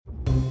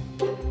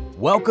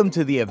Welcome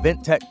to the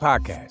Event Tech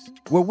Podcast,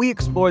 where we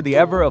explore the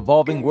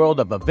ever-evolving world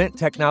of event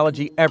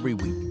technology every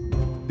week.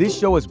 This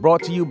show is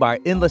brought to you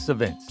by Endless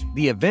Events,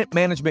 the event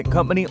management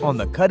company on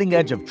the cutting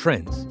edge of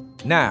trends.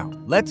 Now,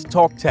 let's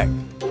talk tech.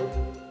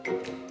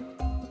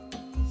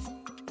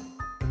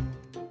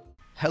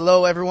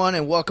 Hello, everyone,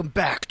 and welcome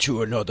back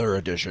to another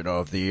edition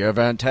of the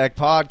Event Tech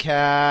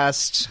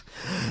Podcast.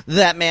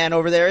 That man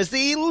over there is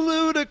the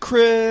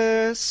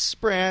ludicrous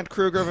Brant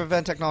Kruger of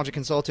Event Technology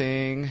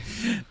Consulting.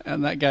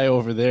 And that guy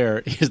over there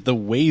is the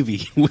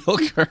wavy Will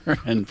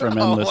Curran from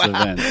Endless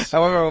Events.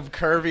 However, I'm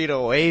curvy to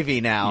wavy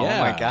now. Yeah,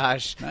 oh, my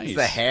gosh. nice. It's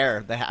the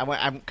hair.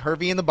 I'm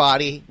curvy in the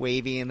body,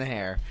 wavy in the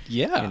hair.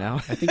 Yeah, you know?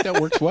 I think that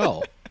works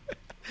well.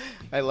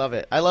 I love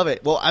it. I love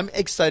it. Well, I'm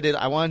excited.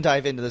 I want to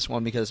dive into this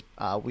one because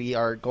we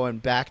are going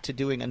back to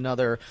doing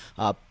another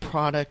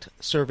product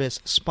service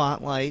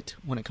spotlight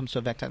when it comes to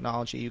event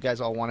technology. You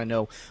guys all want to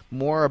know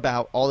more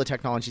about all the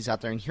technologies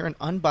out there and hear an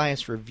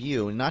unbiased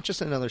review, and not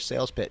just another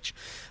sales pitch.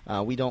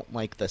 We don't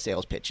like the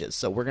sales pitches,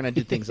 so we're going to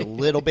do things a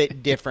little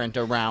bit different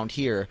around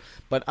here.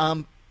 But,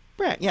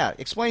 Brent,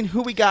 explain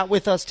who we got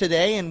with us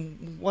today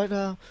and what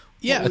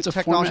it's a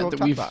technology format we'll that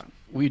talk about.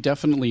 we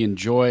definitely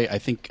enjoy. I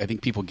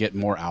think people get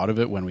more out of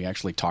it when we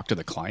actually talk to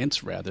the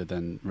clients rather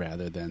than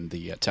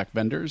the tech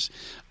vendors.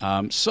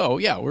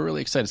 We're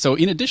really excited. So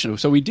in addition,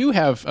 we do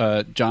have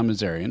John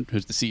Mazarian,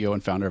 who's the CEO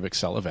and founder of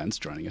Accelevents,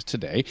 joining us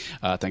today.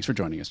 Thanks for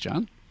joining us,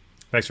 John.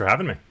 Thanks for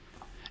having me.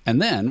 And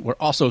then we're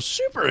also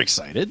super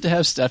excited to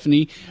have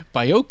Stephanie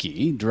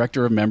Baiocchi,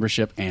 Director of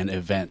Membership and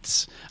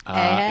Events.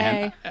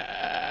 Hey.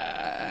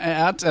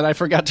 And I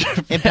forgot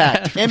to...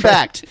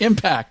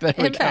 Impact. There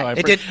we go.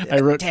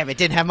 It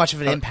didn't have much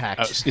of an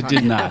impact. It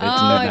did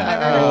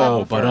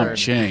not. But I'm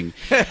ching.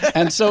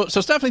 And so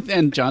Stephanie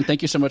and John,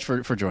 thank you so much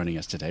for joining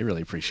us today.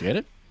 Really appreciate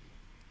it.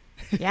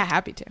 Yeah,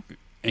 happy to.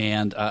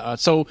 And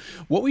so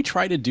what we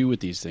try to do with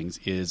these things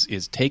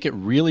is take it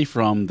really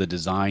from the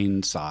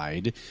design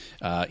side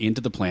into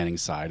the planning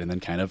side, and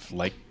then kind of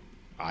like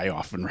I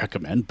often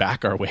recommend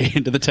back our way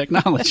into the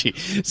technology.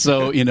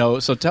 So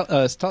tell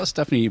us,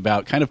 Stephanie,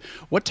 about kind of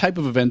what type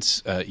of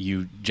events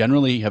you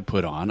generally have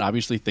put on.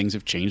 Obviously, things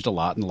have changed a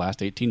lot in the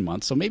last 18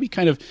 months. So maybe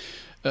kind of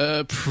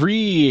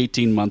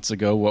pre-18 months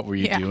ago, what were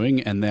you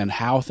doing? And then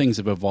how things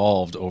have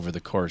evolved over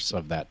the course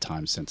of that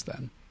time since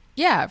then.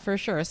 Yeah, for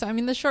sure. So,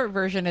 the short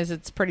version is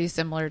it's pretty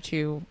similar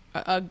to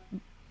a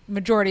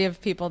majority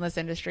of people in this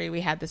industry. We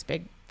had this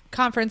big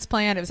conference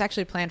planned. It was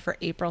actually planned for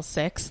April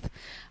 6th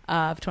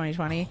of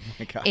 2020. Oh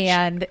my gosh.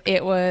 And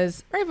it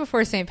was right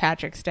before St.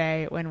 Patrick's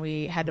Day when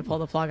we had to pull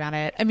the plug on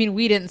it.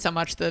 We didn't so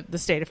much, the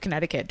state of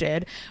Connecticut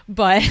did,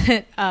 but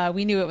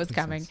we knew it was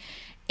coming.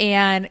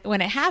 And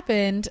when it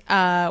happened,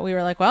 we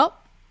were like, well,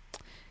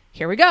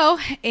 here we go.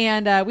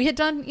 And we had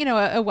done,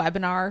 a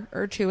webinar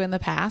or two in the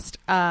past.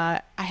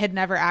 I had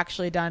never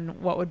actually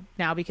done what would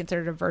now be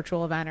considered a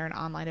virtual event or an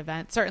online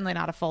event, certainly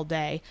not a full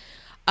day.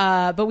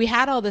 But we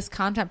had all this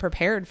content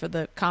prepared for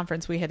the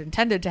conference we had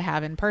intended to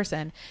have in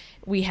person.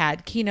 We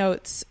had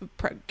keynote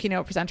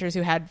presenters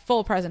who had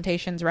full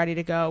presentations ready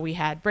to go. We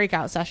had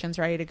breakout sessions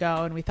ready to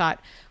go. And we thought,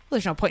 well,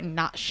 there's no point in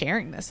not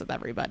sharing this with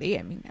everybody.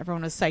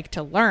 Everyone was psyched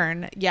to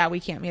learn. Yeah, we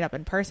can't meet up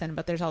in person,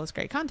 but there's all this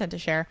great content to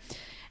share.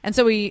 And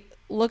so we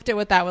looked at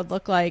what that would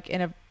look like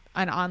in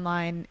an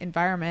online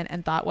environment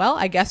and thought, well,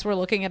 I guess we're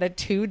looking at a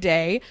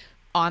 2-day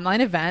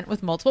online event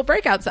with multiple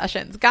breakout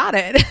sessions. Got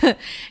it.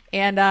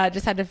 And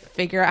just had to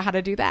figure out how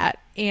to do that.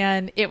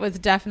 And it was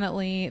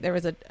definitely, there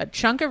was a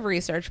chunk of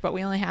research, but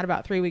we only had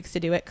about 3 weeks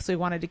to do it because we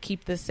wanted to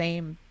keep the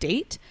same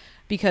date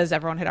because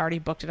everyone had already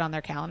booked it on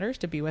their calendars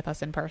to be with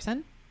us in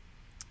person.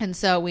 And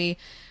so we,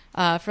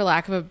 for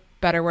lack of a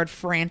better word,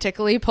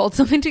 frantically pulled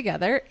something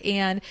together,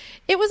 and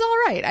it was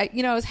all right.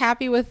 I was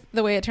happy with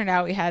the way it turned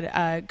out. We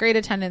had great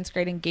attendance,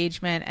 great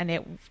engagement,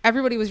 and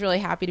everybody was really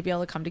happy to be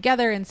able to come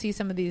together and see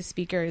some of these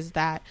speakers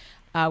that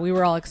we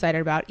were all excited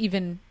about,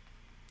 even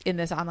in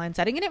this online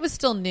setting. And it was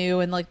still new,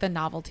 and the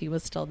novelty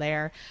was still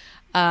there.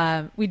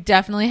 We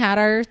definitely had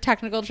our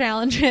technical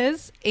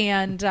challenges,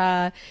 and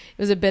it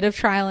was a bit of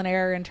trial and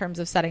error in terms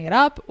of setting it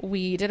up.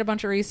 We did a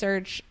bunch of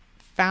research,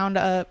 found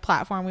a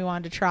platform we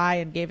wanted to try,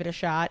 and gave it a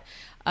shot.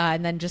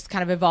 And then just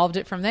kind of evolved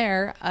it from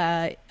there.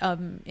 And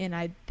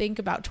I think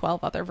about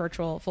 12 other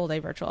full-day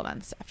virtual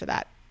events after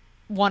that.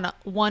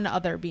 One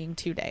other being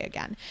 2-day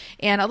again.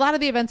 And a lot of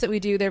the events that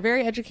we do, they're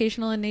very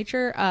educational in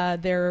nature.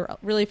 They're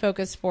really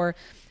focused for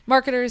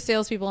marketers,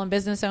 salespeople, and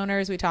business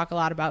owners. We talk a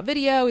lot about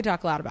video. We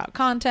talk a lot about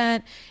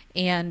content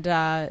and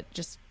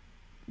just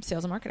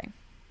sales and marketing.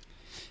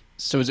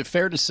 So is it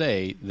fair to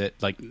say that,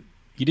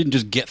 you didn't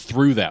just get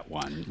through that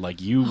one,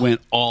 you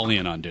went all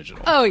in on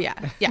digital? Oh, yeah.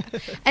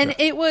 And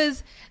that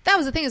was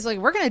the thing, is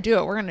we're going to do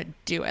it. We're going to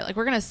do it.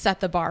 We're going to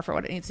set the bar for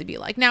what it needs to be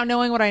like. Now,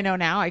 knowing what I know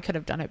now, I could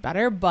have done it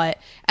better. But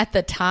at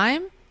the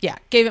time,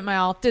 gave it my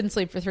all. Didn't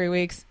sleep for 3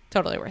 weeks.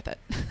 Totally worth it.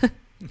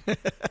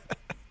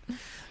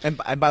 And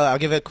by the way, I'll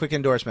give it a quick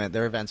endorsement.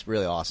 Their event's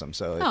really awesome.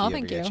 So if you ever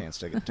thank get you. a chance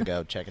to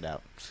go check it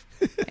out.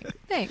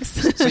 Thanks.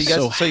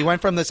 So you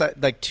went from this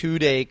like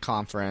 2-day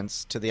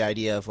conference to the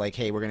idea of like,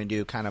 hey, we're going to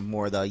do kind of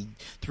more the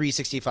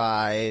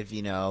 365,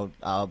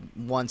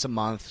 once a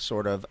month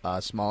sort of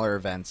smaller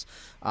events,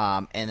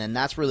 and then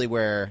that's really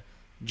where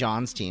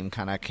John's team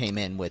kind of came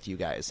in with you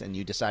guys, and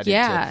you decided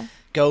to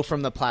go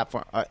from the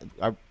platform.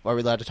 Are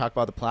we allowed to talk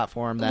about the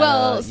platform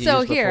that you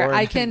used here before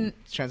I can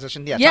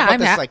transition? I'm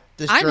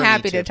journey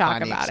happy to talk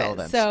finding about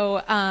Accelevents. it.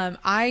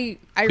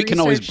 So we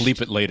can always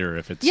bleep it later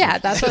if it's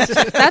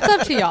that's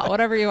up to y'all,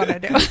 whatever you want to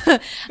do.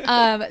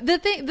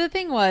 The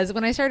thing was,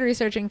 when I started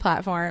researching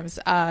platforms,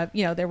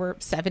 there were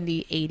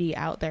 70, 80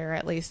 out there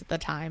at least at the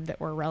time that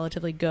were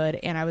relatively good,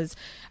 and I was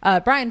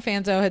Brian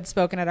Fanzo had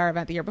spoken at our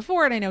event the year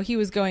before, and I know he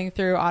was going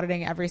through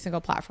auditing every single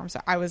platform, so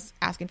I was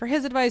asking for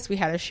his advice. We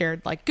had a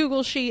shared like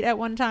Google sheet at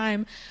one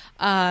time,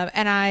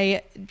 and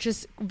I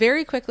just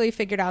very quickly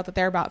figured out that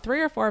there are about 3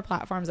 or 4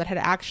 platforms that had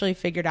actually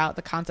figured out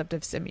the concept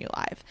of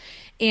SimuLive.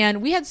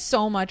 And we had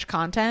so much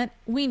content,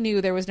 we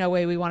knew there was no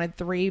way we wanted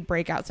 3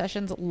 breakout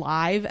sessions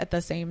live at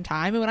the same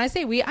time. And when I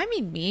say we, I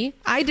mean me.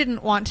 I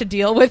didn't want to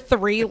deal with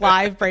 3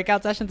 live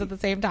breakout sessions at the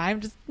same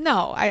time. Just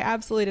no, I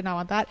absolutely did not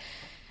want that.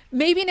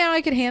 Maybe now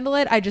I could handle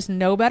it. I just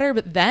know better.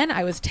 But then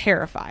I was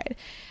terrified.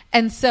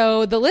 And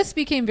so the list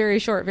became very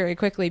short very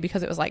quickly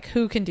because it was like,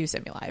 who can do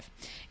SimuLive?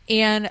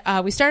 And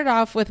we started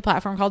off with a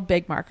platform called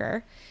Big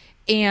Marker,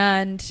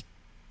 and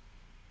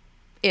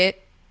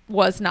it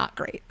was not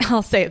great.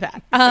 I'll say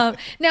that.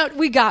 Now,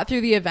 we got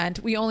through the event.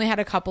 We only had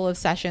a couple of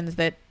sessions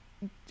that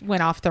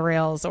went off the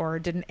rails or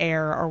didn't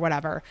air or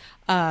whatever.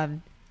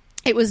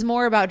 It was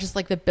more about just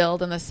like the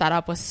build and the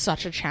setup was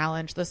such a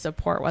challenge. The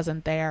support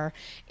wasn't there.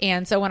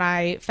 And so when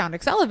I found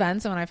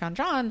Accelevents and when I found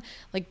John,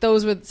 like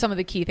those were some of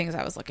the key things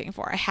I was looking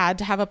for. I had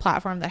to have a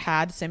platform that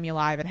had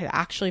SimuLive and had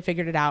actually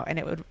figured it out and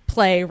it would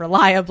play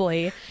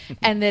reliably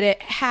and that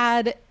it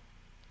had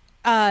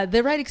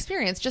the right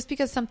experience. Just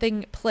because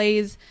something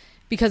plays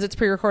because it's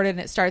pre-recorded and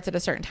it starts at a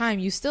certain time,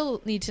 you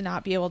still need to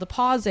not be able to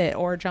pause it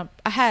or jump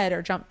ahead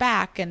or jump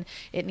back, and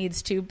it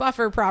needs to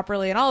buffer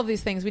properly and all of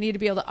these things. We need to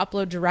be able to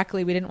upload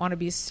directly. We didn't want to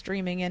be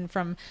streaming in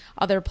from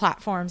other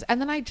platforms.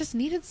 And then I just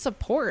needed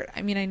support.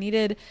 I mean, I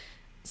needed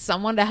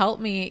someone to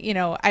help me.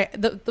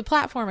 The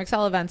platform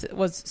Accelevents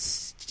was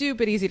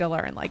stupid easy to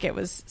learn. Like it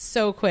was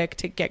so quick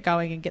to get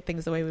going and get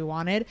things the way we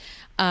wanted.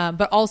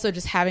 But also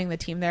just having the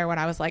team there when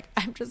I was like,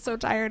 I'm just so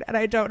tired and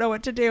I don't know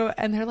what to do.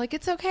 And they're like,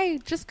 it's okay,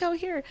 just go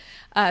here.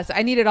 So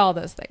I needed all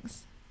those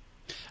things.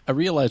 I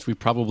realized we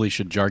probably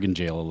should jargon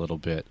jail a little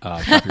bit.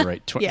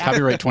 Copyright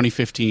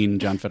 2015,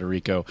 John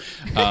Federico.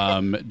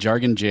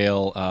 Jargon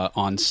jail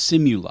on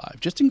SimuLive.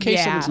 Just in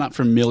case someone's not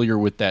familiar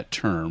with that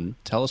term,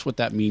 tell us what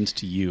that means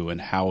to you and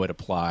how it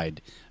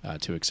applied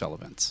to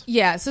Accelevents.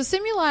 Yeah, so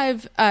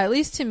SimuLive, at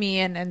least to me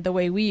and the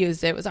way we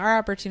used it, was our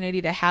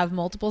opportunity to have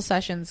multiple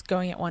sessions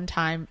going at one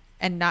time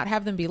and not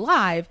have them be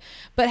live,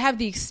 but have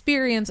the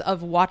experience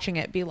of watching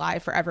it be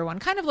live for everyone,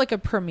 kind of like a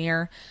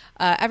premiere.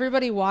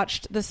 Everybody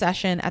watched the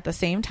session at the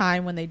same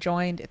time when they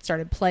joined. It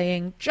started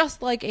playing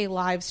just like a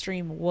live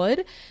stream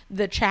would.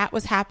 The chat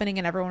was happening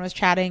and everyone was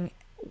chatting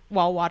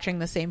while watching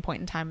the same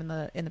point in time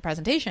in the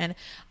presentation.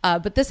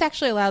 But this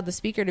actually allowed the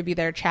speaker to be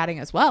there chatting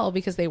as well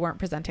because they weren't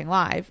presenting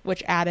live,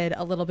 which added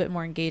a little bit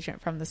more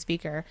engagement from the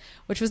speaker,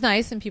 which was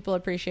nice and people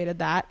appreciated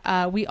that.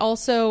 We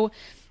also...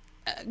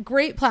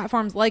 great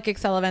platforms like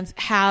Accelevents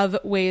have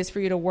ways for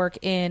you to work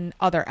in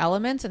other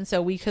elements. And so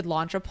we could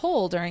launch a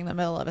poll during the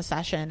middle of a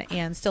session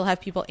and still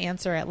have people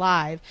answer it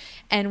live.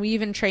 And we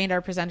even trained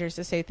our presenters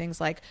to say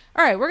things like,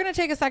 all right, we're going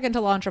to take a second to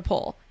launch a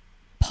poll,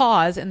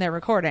 pause in their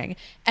recording,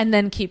 and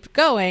then keep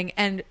going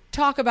and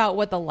talk about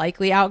what the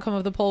likely outcome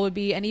of the poll would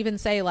be. And even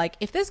say like,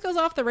 if this goes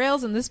off the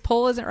rails and this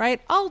poll isn't right,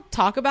 I'll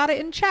talk about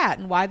it in chat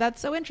and why that's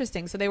so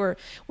interesting. So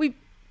we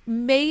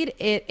made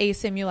it a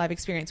SimuLive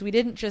experience. We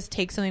didn't just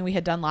take something we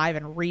had done live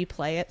and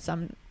replay it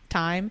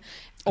sometime.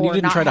 And you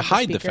didn't not try to have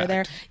hide the speaker fact.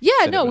 there.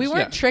 Yeah, no, we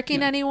weren't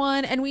tricking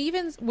anyone. And we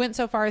even went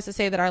so far as to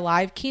say that our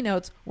live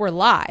keynotes were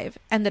live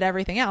and that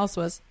everything else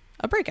was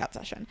a breakout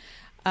session.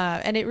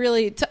 And it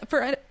really,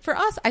 for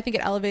us, I think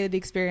it elevated the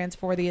experience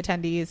for the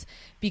attendees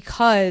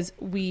because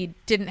we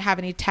didn't have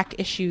any tech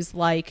issues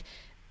like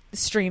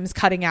streams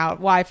cutting out,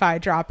 Wi-Fi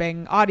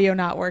dropping, audio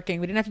not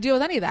working. We didn't have to deal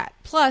with any of that.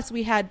 Plus,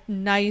 we had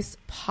nice,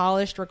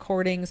 polished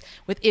recordings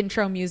with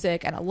intro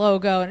music and a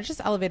logo, and it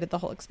just elevated the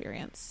whole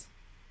experience.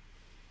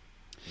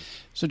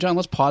 So, John,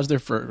 let's pause there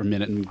for a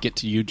minute and get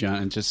to you, John,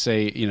 and just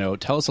say,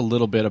 tell us a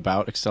little bit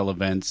about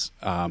Accelevents,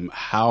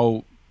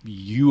 how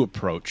you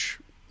approach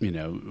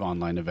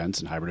online events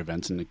and hybrid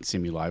events and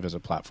SimuLive as a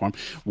platform.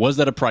 Was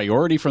that a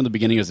priority from the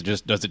beginning? Does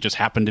it just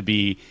happen to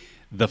be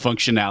the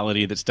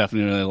functionality that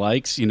Stephanie really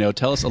likes?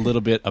 Tell us a little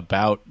bit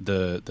about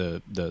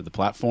the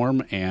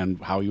platform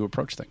and how you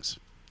approach things.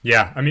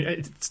 Yeah, I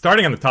mean,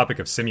 starting on the topic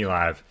of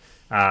SimuLive,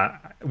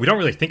 we don't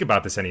really think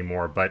about this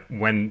anymore, but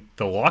when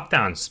the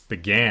lockdowns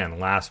began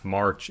last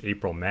March,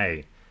 April,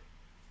 May,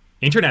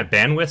 internet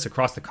bandwidths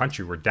across the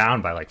country were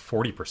down by like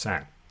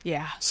 40%.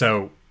 Yeah.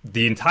 So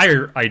the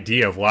entire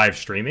idea of live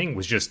streaming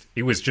was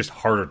just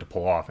harder to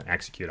pull off and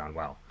execute on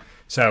well.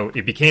 So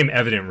it became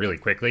evident really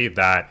quickly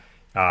that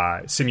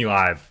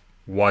Simulive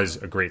was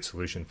a great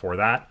solution for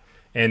that.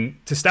 And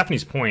to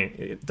Stephanie's point,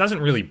 it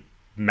doesn't really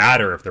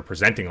matter if they're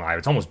presenting live.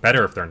 It's almost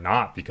better if they're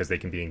not, because they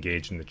can be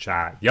engaged in the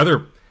chat. The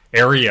other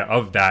area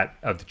of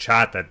the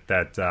chat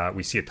that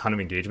we see a ton of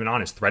engagement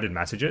on is threaded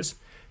messages,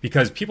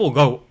 because people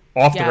go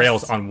off the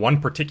rails on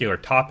one particular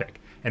topic,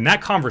 and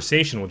that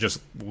conversation will just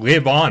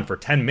live on for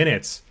 10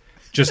 minutes,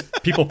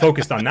 just people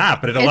focused on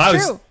that. But it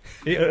allows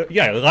it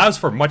allows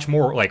for much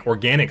more like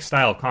organic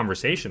style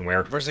conversation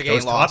where versus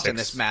getting lost in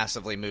this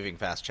massively moving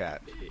fast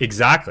chat.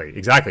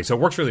 Exactly. So it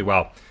works really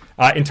well.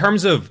 In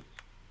terms of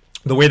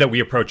the way that we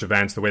approach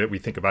events, the way that we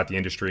think about the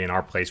industry and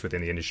our place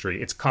within the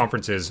industry, it's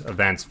conferences,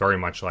 events, very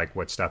much like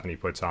what Stephanie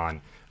puts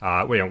on,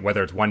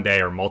 whether it's one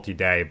day or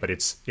multi-day, but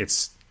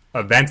it's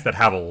events that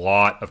have a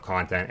lot of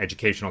content,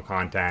 educational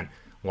content,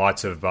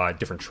 lots of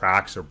different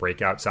tracks or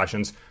breakout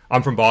sessions.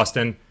 I'm from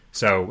Boston,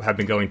 so have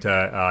been going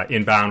to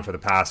Inbound for the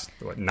past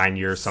 9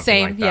 years,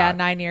 something like that. Yeah,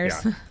 9 years.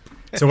 Yeah.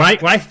 So when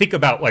I think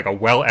about like a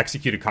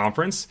well-executed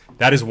conference,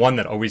 that is one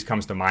that always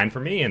comes to mind for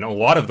me. And a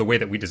lot of the way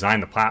that we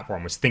designed the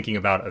platform was thinking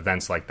about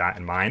events like that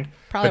in mind.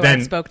 Probably why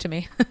it spoke to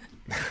me.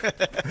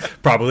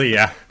 Probably,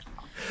 yeah.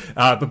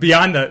 But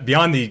beyond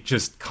the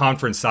just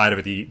conference side of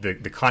it,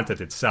 the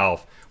content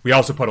itself, we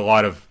also put a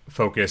lot of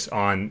focus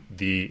on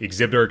the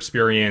exhibitor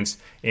experience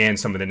and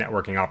some of the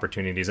networking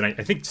opportunities. And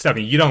I think,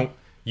 Stephanie, you don't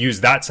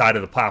use that side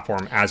of the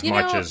platform as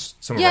much as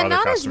some of our other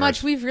customers. Yeah, not as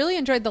much. We've really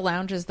enjoyed the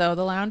lounges, though.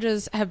 The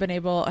lounges have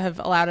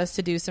allowed us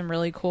to do some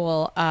really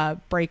cool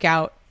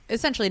breakout,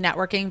 essentially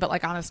networking, but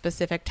like on a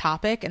specific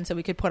topic. And so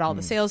we could put all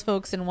the sales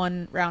folks in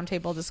one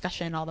roundtable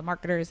discussion, all the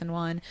marketers in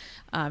one.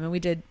 And we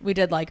did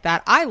like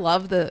that. I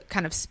love the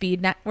kind of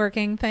speed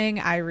networking thing.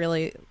 I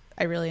really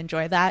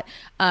enjoy that.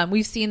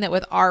 We've seen that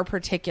with our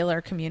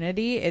particular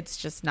community, it's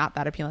just not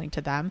that appealing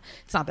to them.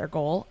 It's not their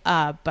goal,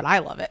 but I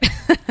love it.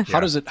 How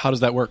does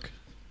that work?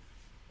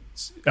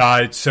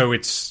 So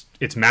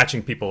it's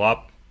matching people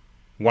up,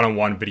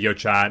 one-on-one video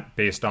chat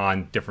based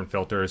on different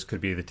filters.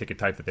 Could be the ticket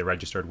type that they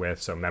registered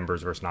with, so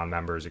members versus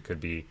non-members. It could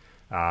be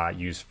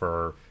used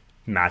for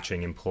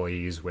matching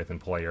employees with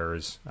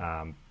employers,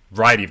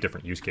 variety of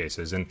different use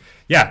cases. And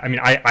yeah, I mean,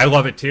 I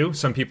love it too.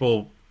 Some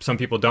people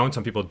don't,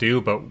 some people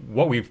do. But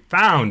what we've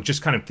found,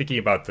 just kind of thinking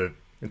about the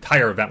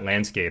entire event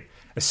landscape,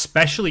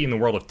 especially in the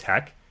world of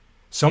tech,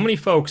 so many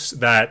folks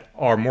that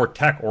are more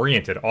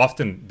tech-oriented,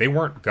 often they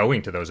weren't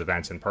going to those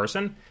events in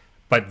person,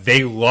 but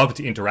they love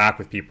to interact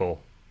with people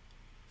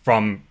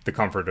from the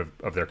comfort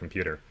of their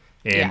computer.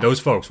 And those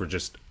folks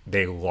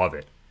they love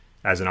it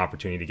as an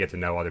opportunity to get to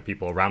know other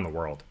people around the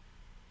world.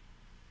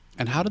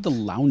 And how did the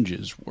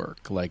lounges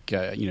work? Like,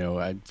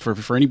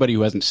 for anybody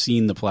who hasn't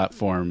seen the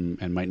platform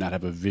and might not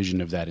have a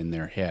vision of that in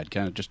their head,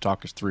 kind of just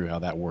talk us through how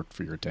that worked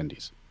for your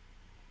attendees.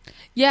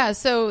 Yeah,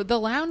 so the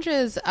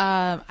lounges,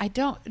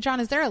 John,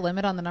 is there a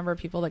limit on the number of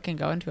people that can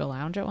go into a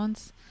lounge at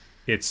once?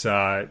 It's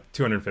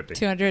 250.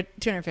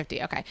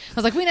 250, okay. I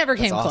was like, we never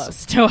came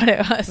close to what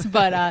it was,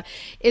 but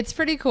it's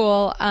pretty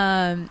cool.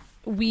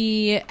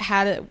 You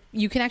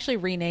can actually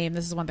rename,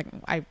 this is one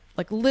thing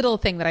little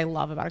thing that I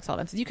love about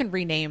Accelevents, is you can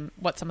rename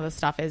what some of the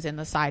stuff is in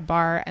the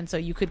sidebar. And so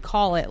you could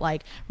call it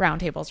like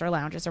roundtables or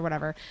lounges or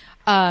whatever.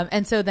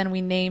 And so then we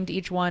named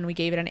each one, we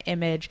gave it an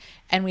image,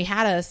 and we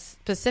had a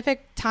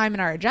specific time in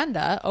our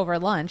agenda over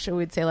lunch. So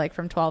we'd say like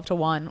from 12 to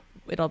 1,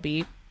 it'll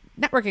be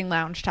networking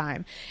lounge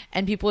time.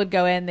 And people would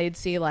go in, they'd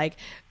see like,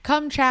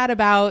 come chat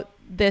about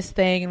this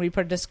thing, and we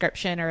put a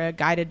description or a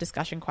guided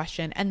discussion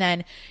question. And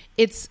then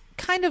it's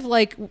kind of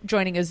like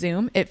joining a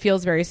Zoom. It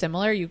feels very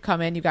similar. You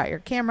come in, you got your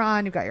camera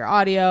on, you got your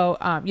audio.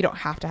 You don't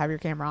have to have your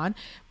camera on,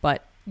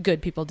 but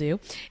good people do.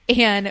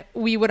 And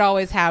we would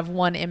always have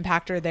one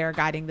impactor there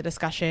guiding the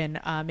discussion,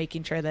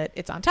 making sure that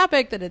it's on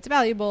topic, that it's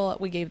valuable.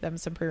 We gave them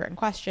some pre-written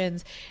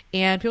questions,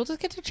 and people just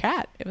get to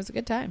chat. It was a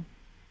good time.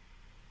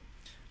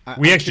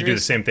 We actually do the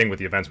same thing with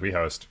the events we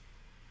host.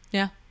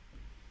 Yeah.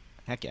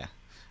 Heck yeah.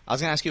 I was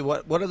going to ask you,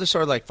 what other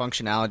sort of like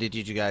functionality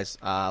did you guys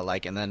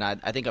like? And then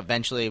I think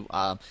eventually,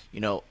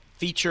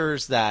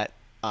 features that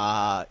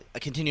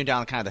continue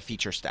down kind of the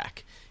feature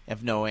stack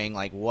of knowing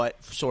like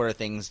what sort of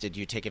things did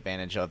you take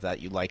advantage of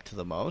that you liked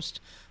the most.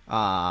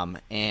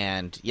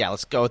 And yeah,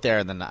 let's go there.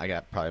 And then I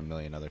got probably a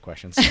million other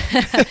questions.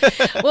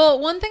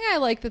 Well, one thing I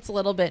like that's a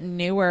little bit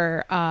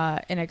newer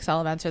in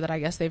Accelevents, or that I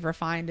guess they've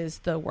refined, is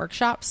the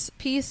workshops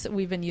piece.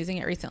 We've been using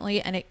it recently,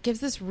 and it gives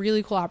this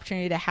really cool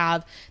opportunity to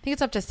have, I think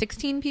it's up to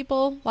 16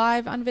 people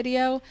live on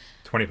video.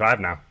 25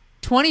 now.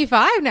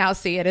 25 now.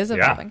 See, it is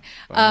evolving.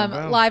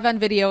 Live on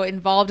video,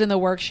 involved in the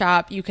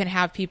workshop. You can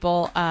have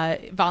people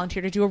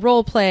volunteer to do a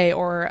role play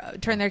or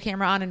turn their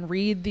camera on and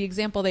read the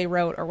example they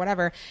wrote or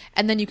whatever.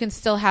 And then you can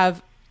still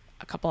have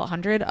a couple of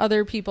hundred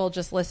other people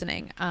just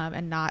listening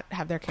and not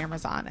have their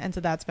cameras on. And so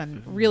that's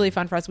been really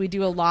fun for us. We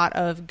do a lot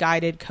of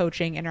guided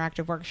coaching,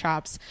 interactive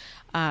workshops.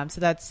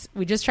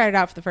 We just tried it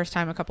out for the first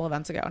time a couple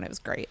events ago, and it was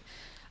great.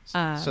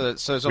 So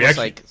it's almost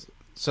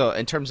So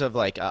in terms of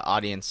like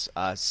audience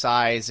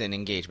size and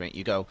engagement,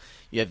 you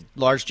have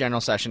large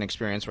general session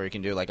experience where you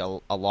can do like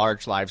a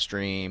large live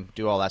stream,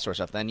 do all that sort of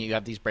stuff. Then you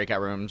have these breakout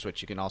rooms,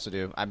 which you can also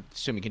do. I'm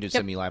assuming you can do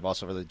semi-live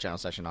also for the general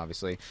session,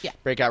 obviously. Yeah.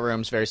 Breakout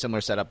rooms, very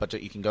similar setup, but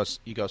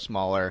you go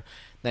smaller.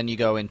 Then you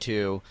go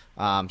into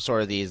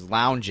sort of these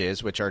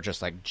lounges, which are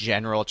just like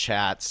general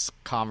chats,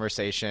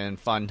 conversation,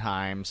 fun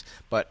times,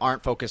 but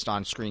aren't focused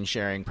on screen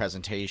sharing,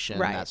 presentation,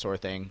 that sort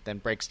of thing. Then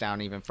breaks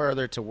down even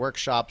further to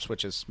workshops,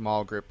 which is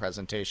small group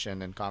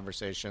presentation and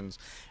conversations,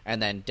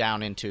 and then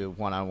down into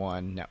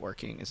one-on-one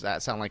networking. Does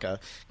that sound like a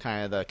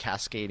kind of the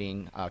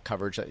cascading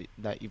coverage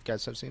that you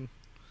guys have seen?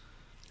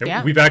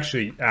 Yeah. We've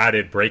actually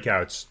added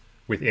breakouts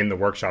within the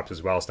workshops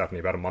as well, Stephanie,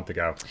 about a month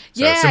ago.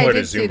 So yeah, similar I did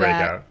to Zoom see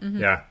that.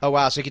 breakout. Yeah. Oh,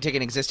 wow. So you can take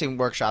an existing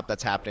workshop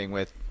that's happening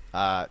with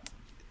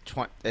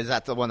is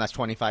that the one that's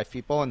 25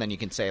 people? And then you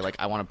can say, like,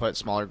 I want to put a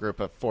smaller group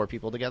of 4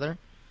 people together?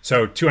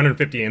 So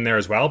 250 in there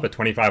as well, but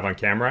 25 on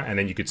camera, and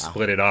then you could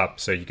split it up.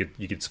 So you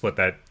could split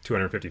that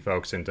 250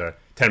 folks into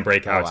 10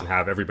 breakouts and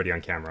have everybody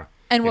on camera.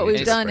 And what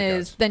we've done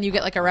is then you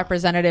get like a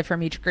representative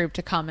from each group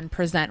to come and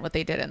present what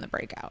they did in the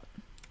breakout.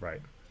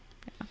 Right.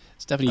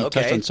 Stephanie, you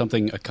touched on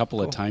something a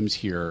couple of times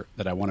here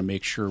that I want to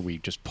make sure we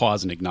just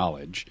pause and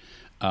acknowledge.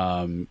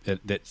 That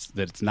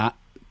it's not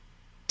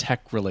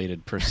tech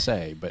related per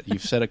se, but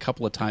you've said a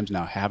couple of times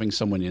now having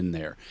someone in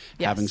there,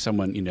 having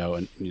someone,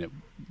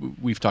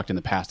 we've talked in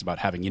the past about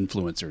having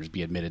influencers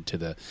be admitted to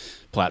the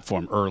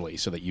platform early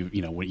so that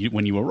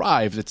when you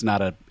arrive, it's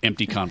not an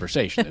empty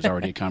conversation. There's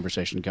already a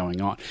conversation going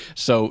on.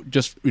 So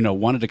just,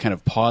 wanted to kind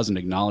of pause and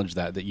acknowledge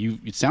that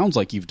it sounds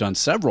like you've done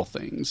several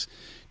things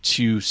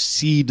to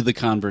seed the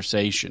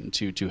conversation,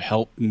 to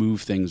help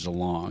move things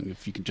along.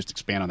 If you can just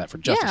expand on that for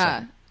just a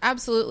second. Yeah,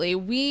 absolutely.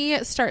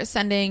 We start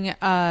sending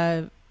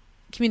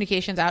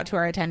communications out to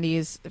our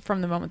attendees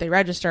from the moment they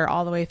register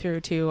all the way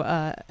through to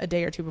a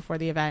day or two before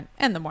the event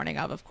and the morning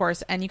of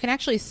course. And you can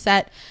actually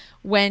set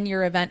when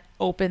your event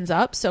opens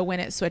up. So when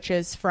it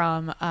switches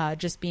from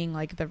just being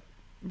like the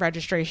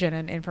registration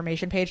and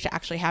information page to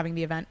actually having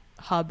the event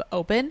hub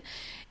open.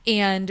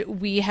 And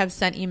we have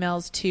sent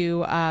emails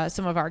to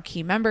some of our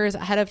key members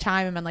ahead of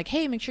time and been like,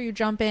 hey, make sure you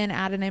jump in,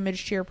 add an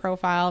image to your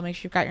profile, make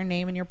sure you've got your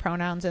name and your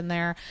pronouns in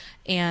there.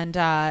 And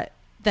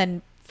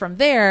then from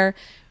there,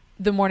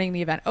 the morning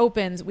the event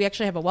opens, we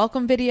actually have a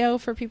welcome video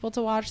for people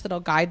to watch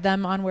that'll guide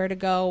them on where to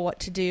go, what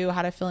to do,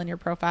 how to fill in your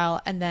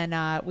profile. And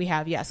then we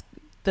have,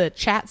 the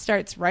chat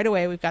starts right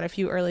away. We've got a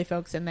few early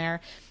folks in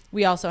there.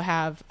 We also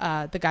have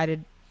the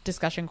guided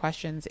discussion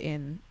questions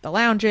in the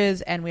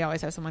lounges, and we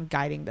always have someone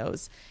guiding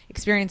those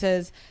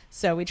experiences.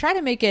 So we try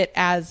to make it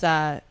as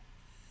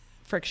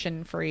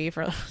friction free,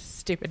 for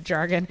stupid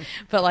jargon,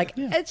 but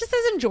it's just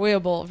as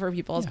enjoyable for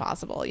people as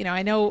possible.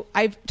 I know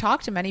I've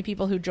talked to many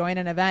people who join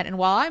an event, and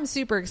while I'm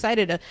super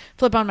excited to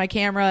flip on my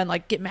camera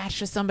and get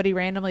matched with somebody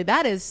randomly,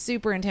 that is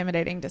super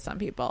intimidating to some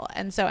people.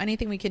 And so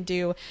anything we can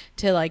do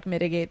to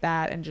mitigate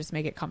that and just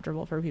make it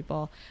comfortable for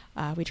people,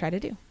 we try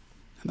to do.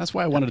 And that's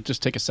why I wanted to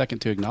just take a second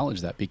to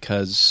acknowledge that,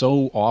 because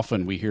so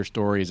often we hear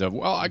stories of,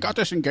 well, I got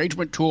this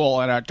engagement tool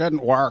and it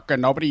didn't work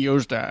and nobody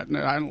used it and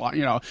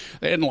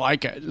they didn't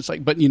like it. It's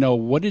like, but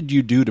what did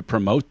you do to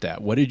promote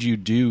that? What did you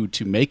do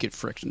to make it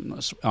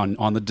frictionless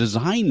on the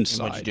design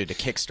side? What did you do to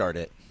kickstart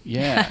it?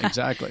 Yeah,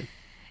 exactly.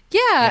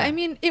 Yeah, I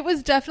mean, it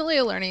was definitely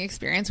a learning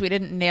experience. We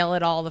didn't nail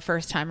it all the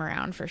first time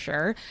around, for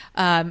sure.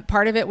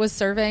 Part of it was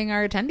surveying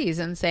our attendees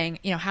and saying,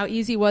 how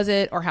easy was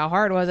it or how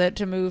hard was it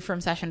to move from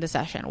session to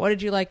session? What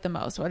did you like the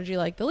most? What did you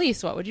like the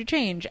least? What would you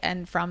change?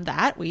 And from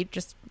that, we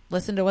just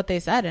listened to what they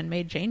said and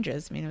made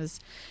changes. I mean, it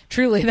was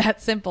truly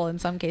that simple in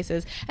some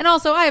cases. And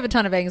also, I have a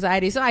ton of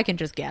anxiety, so I can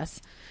just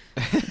guess.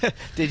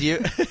 Did you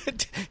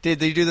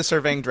do the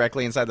surveying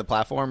directly inside the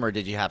platform, or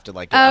did you have to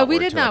we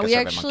did not. We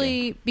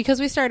actually, because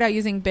we started out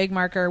using Big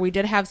Marker, we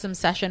did have some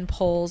session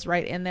polls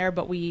right in there,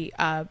 but we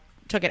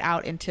took it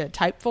out into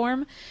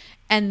typeform.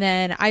 And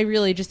then I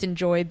really just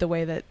enjoyed the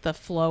way that the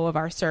flow of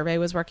our survey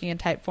was working in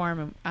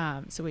typeform,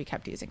 so we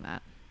kept using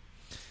that.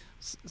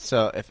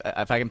 So if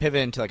I can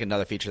pivot into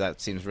another feature that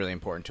seems really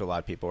important to a lot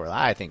of people, or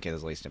I think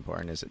is least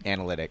important, is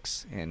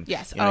analytics. And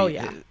yes,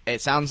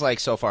 it sounds like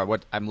so far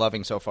what I'm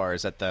loving so far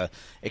is that the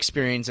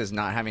experience is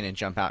not having to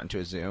jump out into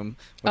a Zoom,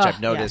 which I've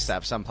noticed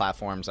that some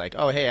platforms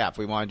if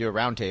we want to do a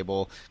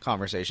roundtable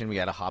conversation, we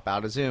got to hop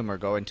out of Zoom or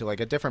go into a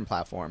different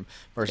platform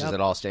versus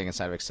it all staying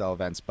inside of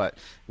Accelevents. But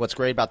what's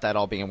great about that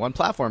all being in one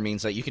platform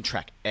means that you can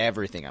track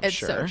everything. It's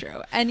sure. It's so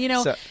true. And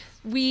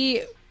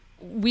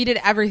we did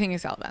everything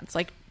Accelevents.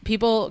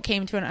 People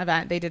came to an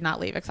event, they did not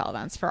leave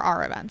Accelevents for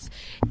our events.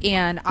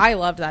 And I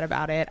loved that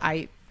about it.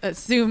 I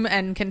assume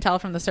and can tell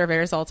from the survey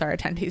results our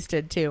attendees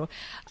did too.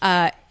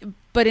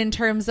 But in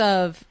terms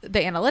of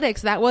the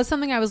analytics, that was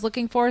something I was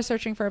looking for,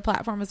 searching for a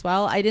platform as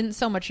well. I didn't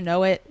so much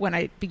know it when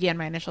I began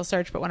my initial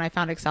search, but when I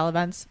found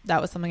Accelevents,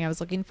 that was something I was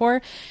looking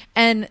for.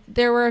 And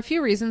there were a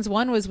few reasons.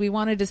 One was we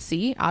wanted to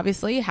see,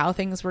 obviously, how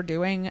things were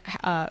doing,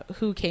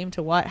 who came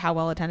to what, how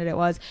well attended it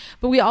was.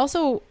 But we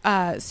also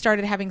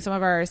started having some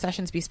of our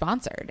sessions be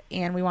sponsored,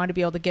 and we wanted to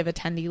be able to give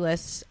attendee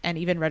lists and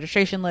even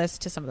registration lists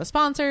to some of the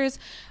sponsors.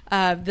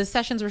 The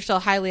sessions were still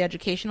highly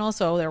educational,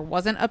 so there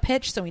wasn't a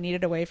pitch, so we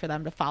needed a way for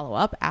them to follow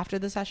up after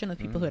the session with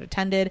people who had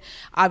attended.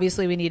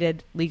 Obviously, we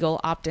needed legal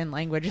opt-in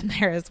language in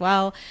there as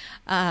well.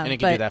 And it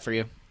can do that for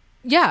you?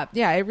 Yeah.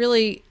 It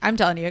really, I'm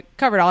telling you, it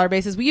covered all our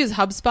bases. We use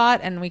HubSpot,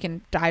 and we can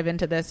dive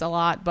into this a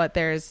lot, but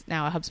there's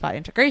now a HubSpot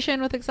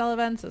integration with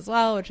Accelevents as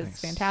well, which is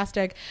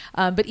fantastic.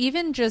 But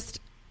even just,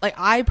 like,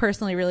 I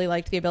personally really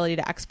liked the ability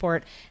to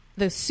export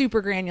the super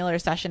granular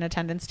session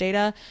attendance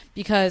data,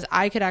 because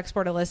I could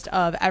export a list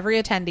of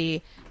every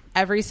attendee,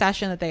 every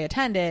session that they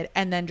attended,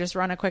 and then just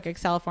run a quick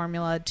Excel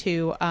formula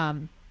to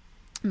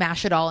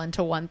mash it all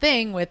into one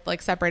thing with, like,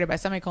 separated by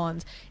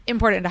semicolons,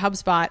 import it into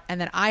HubSpot,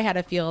 and then I had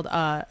a field,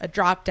 a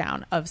drop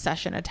down of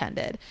session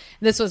attended.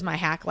 This was my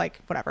hack, like,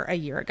 whatever, a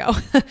year ago,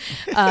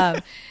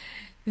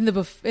 in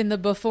the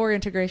before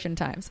integration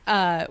times,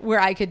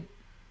 where I could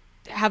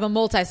have a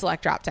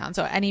multi-select drop down.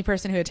 So any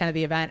person who attended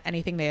the event,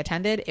 anything they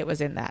attended, it was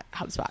in that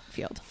HubSpot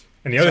field.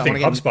 And the other thing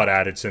HubSpot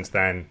added since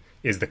then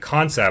is the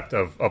concept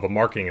of a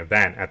marketing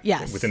event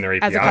within their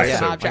API. As a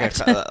custom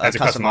object. As a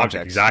custom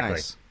object, exactly.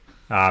 Nice.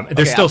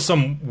 There's still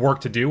some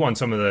work to do on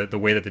some of the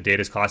way that the data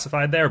is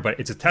classified there, but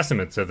it's a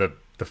testament to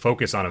the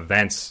focus on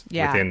events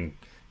within,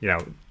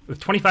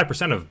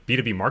 25% of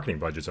B2B marketing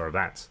budgets are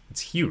events.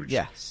 It's huge.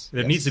 Yes.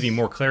 There needs to be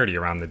more clarity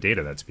around the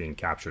data that's being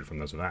captured from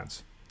those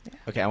events.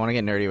 Okay, I want to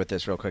get nerdy with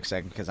this real quick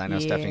second, because I know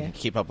Stephanie can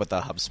keep up with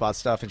the HubSpot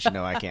stuff, and she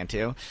know I can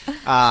too.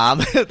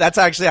 That's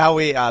actually how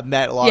we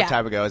met a long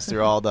time ago, is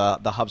through all the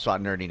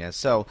HubSpot nerdiness.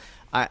 So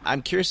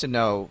I'm curious to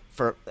know,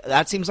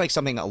 that seems like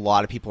something a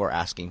lot of people are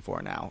asking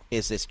for now,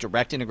 is this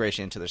direct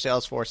integration into their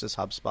Salesforces,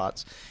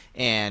 HubSpots.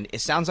 And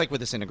it sounds like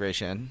with this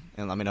integration,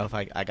 and let me know if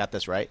I got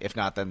this right. If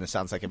not, then this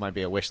sounds like it might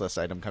be a wish list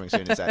item coming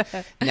soon. Is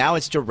that now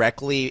it's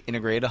directly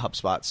integrated to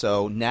HubSpot.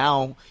 So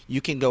now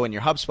you can go in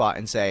your HubSpot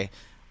and say,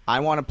 I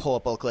want to pull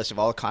up a list of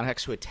all the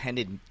contacts who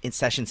attended in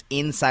sessions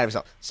inside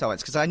of Accelevents.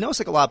 Because I notice,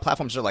 like, a lot of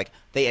platforms are like,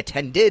 they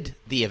attended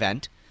the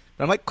event.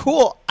 But I'm like,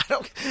 cool.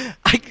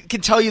 I can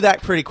tell you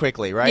that pretty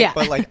quickly, right? Yeah.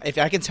 But, like, if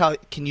I can tell,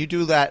 can you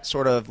do that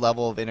sort of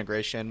level of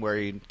integration where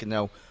you can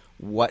know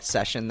what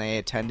session they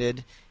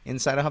attended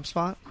inside of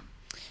HubSpot?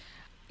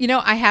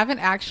 I haven't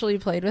actually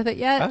played with it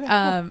yet. Okay,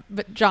 cool.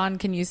 But John,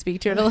 can you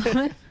speak to it a little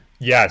bit?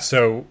 Yeah.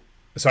 So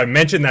I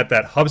mentioned that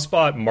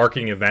HubSpot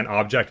marketing event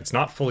object, it's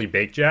not fully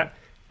baked yet.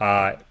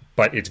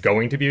 But it's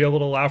going to be able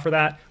to allow for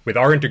that. With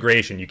our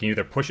integration, you can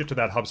either push it to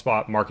that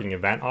HubSpot marketing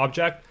event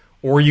object,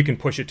 or you can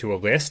push it to a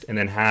list and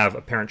then have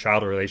a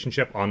parent-child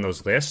relationship on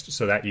those lists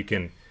so that you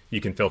can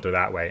filter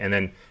that way. And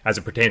then as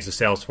it pertains to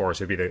Salesforce,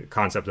 it would be the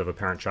concept of a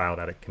parent-child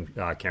at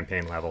a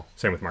campaign level.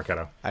 Same with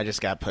Marketo. I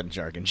just got put in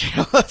jargon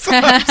jail.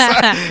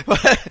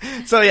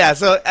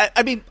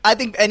 I mean, I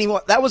think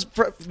anyone, that was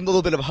a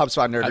little bit of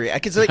HubSpot nerdery. I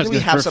could say we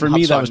have some for HubSpot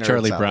me, that was nerds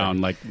Charlie out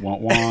Brown, there. like, wah,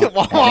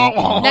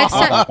 wah.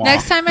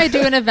 Next time I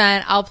do an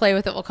event, I'll play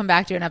with it. We'll come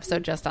back to an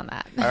episode just on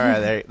that. All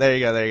right, there you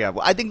go.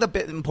 Well, I think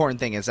the important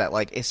thing is that,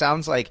 like, it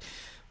sounds like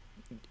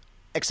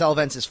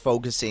Accelevents is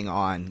focusing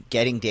on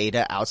getting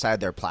data outside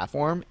their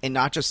platform and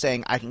not just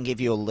saying, I can give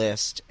you a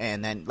list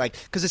and then, like,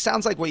 because it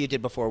sounds like what you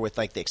did before with,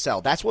 like, the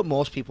Excel. That's what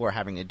most people are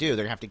having to do.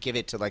 They're going to have to give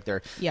it to, like,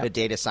 their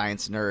data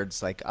science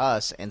nerds like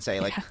us and say,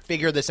 like,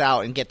 figure this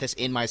out and get this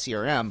in my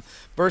CRM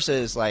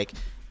versus, like,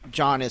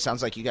 John, it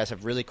sounds like you guys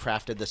have really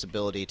crafted this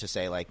ability to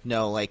say, like,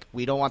 no, like,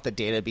 we don't want the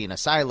data being a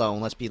silo,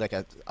 and let's be like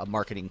a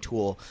marketing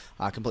tool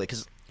completely.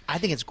 Because I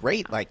think it's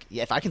great. Like,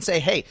 if I can say,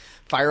 hey,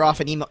 fire off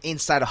an email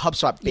inside of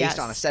HubSpot based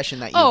on a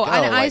session that you go.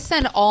 And I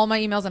send all my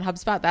emails in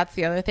HubSpot. That's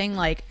the other thing.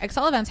 Like,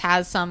 Accelevents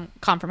has some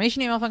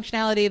confirmation email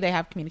functionality. They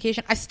have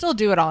communication. I still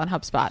do it all in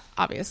HubSpot,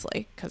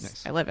 obviously,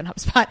 because I live in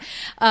HubSpot.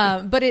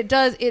 But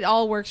it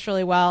all works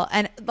really well.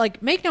 And,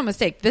 like, make no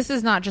mistake, this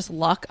is not just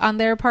luck on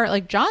their part.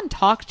 Like, John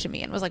talked to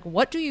me and was like,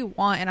 what do you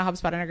want in a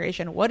HubSpot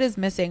integration? What is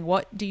missing?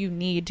 What do you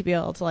need to be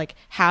able to, like,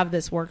 have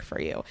this work for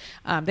you?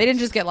 They didn't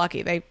just get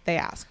lucky. They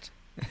asked.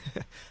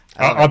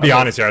 I'll be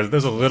honest here. This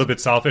is a little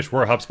bit selfish.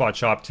 We're a HubSpot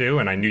shop too,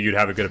 and I knew you'd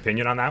have a good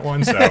opinion on that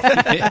one. So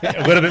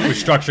a little bit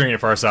was structuring it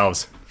for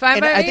ourselves.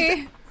 Fine by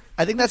me.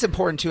 I think that's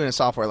important too in a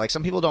software. Like,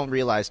 some people don't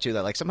realize too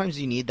that, like, sometimes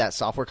you need that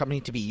software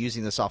company to be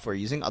using the software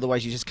you're using.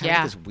 Otherwise, you just kind of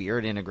get this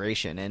weird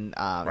integration. And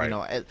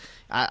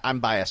I'm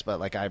biased, but,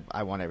 like,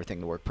 I want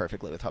everything to work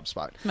perfectly with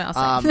HubSpot.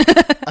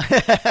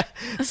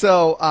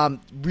 So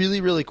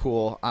really, really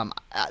cool. So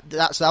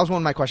that was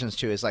one of my questions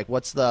too. Is, like,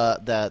 what's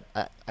I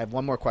have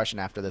one more question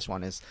after this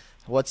one. Is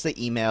what's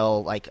the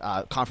email, like,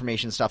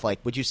 confirmation stuff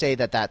like? Would you say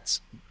that that's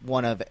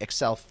one of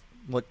Excel?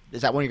 What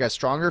is that one of your guys'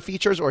 stronger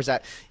features, or is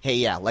that, hey,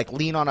 yeah, like,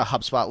 lean on a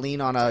HubSpot,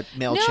 lean on a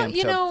MailChimp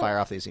to fire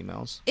off these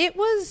emails? It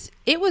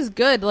was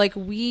good. Like,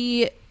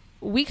 we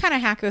we kind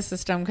of hacked the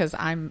system because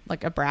I'm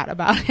like a brat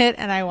about it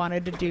and I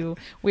wanted to do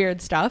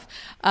weird stuff.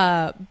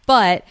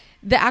 But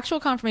the actual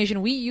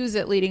confirmation, we use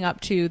it leading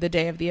up to the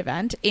day of the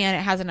event, and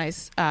it has a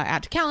nice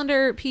add to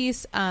calendar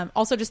piece.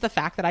 Also, just the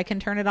fact that I can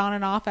turn it on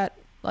and off at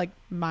like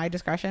my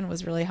discretion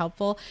was really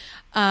helpful.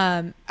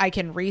 I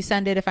can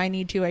resend it if I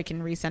need to. I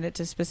can resend it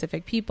to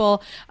specific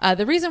people.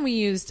 The reason we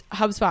used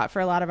HubSpot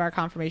for a lot of our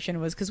confirmation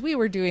was because we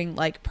were doing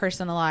like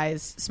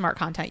personalized smart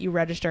content. You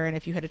register, and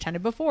if you had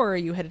attended before, or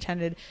you had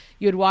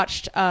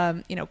watched,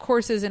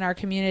 courses in our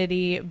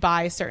community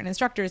by certain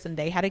instructors, and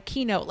they had a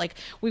keynote. Like,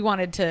 we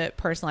wanted to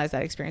personalize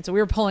that experience. So we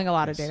were pulling a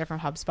lot of data from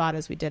HubSpot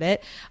as we did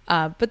it.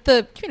 But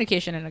the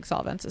communication in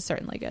Accelevents is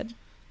certainly good.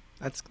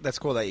 That's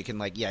cool that you can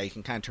you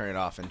can kind of turn it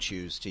off and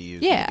choose to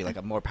use maybe like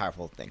a more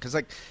powerful thing. Because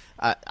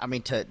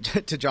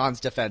to John's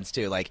defense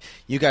too, like,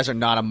 you guys are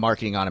not a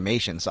marketing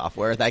automation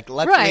software. Like,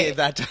 let's leave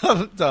that to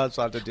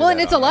HubSpot to do. Well,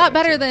 and it's a lot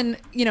better than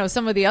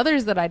some of the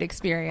others that I'd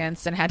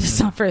experienced and had to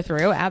suffer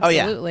through.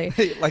 Absolutely.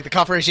 Oh, yeah. Like the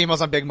confirmation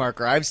emails on Big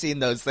Marker. I've seen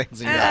those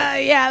things. And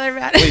yeah, they're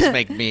bad.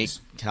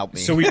 Please help me.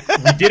 So we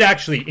did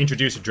actually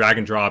introduce a drag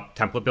and drop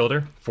template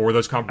builder for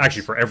those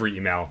actually for every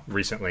email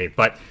recently,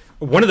 but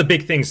one of the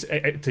big things,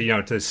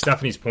 to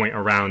Stephanie's point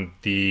around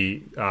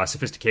the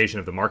sophistication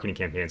of the marketing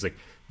campaigns, like,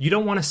 you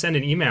don't want to send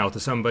an email to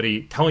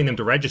somebody telling them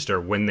to register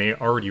when they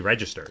already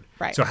registered.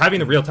 Right. So having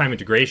the real-time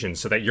integration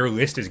so that your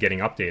list is getting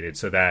updated,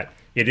 so that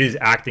it is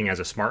acting as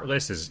a smart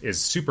list,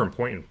 is super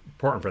important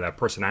for that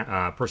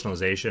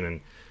personalization and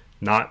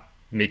not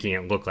making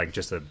it look like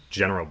just a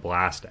general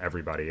blast to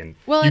everybody. And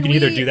you can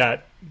either do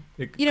that.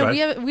 We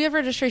have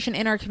registration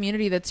in our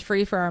community that's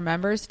free for our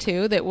members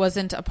too, that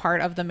wasn't a part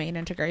of the main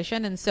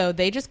integration, and so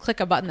they just click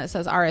a button that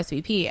says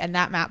RSVP, and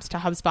that maps to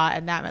HubSpot,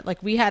 and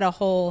that we had a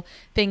whole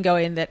thing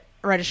going that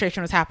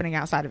registration was happening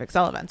outside of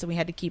Accelevents, and we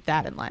had to keep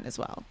that in line as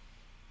well.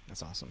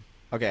 That's awesome.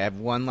 Okay, I have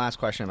one last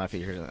question about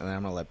features, and then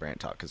I'm going to let Brant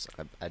talk because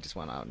I just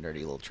went on a nerdy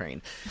little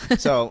train.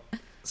 So,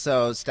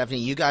 Stephanie,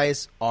 you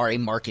guys are a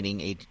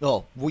marketing agency.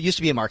 Well, we used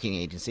to be a marketing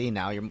agency.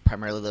 Now you're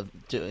primarily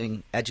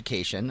doing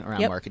education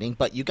around marketing.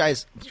 But you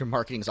guys, your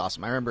marketing is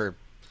awesome. I remember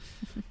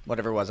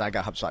whatever it was, I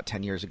got HubSpot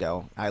 10 years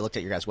ago. I looked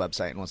at your guys'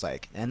 website and was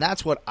like, and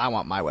that's what I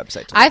want my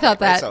website to look I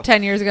thought like, that right?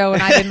 10 years ago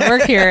when I didn't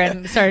work here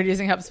and started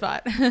using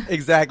HubSpot.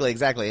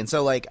 Exactly. And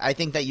so, I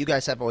think that you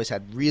guys have always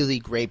had really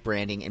great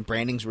branding, and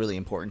branding's really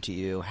important to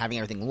you. Having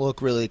everything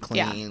look really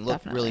clean,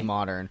 look really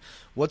modern.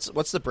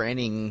 What's the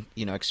branding,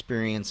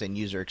 experience and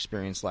user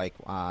experience like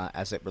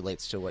as it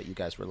relates to what you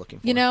guys were looking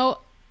for?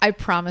 I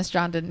promise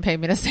John didn't pay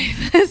me to say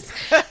this.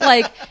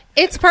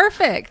 It's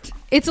perfect.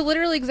 It's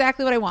literally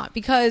exactly what I want,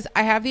 because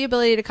I have the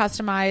ability to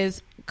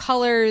customize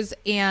colors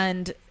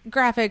and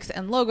graphics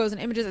and logos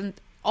and images and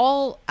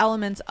all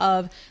elements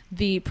of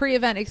the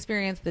pre-event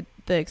experience, the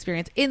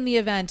experience in the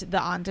event, the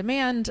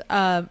on-demand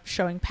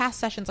showing past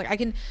sessions. I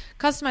can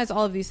customize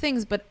all of these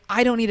things, but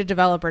I don't need a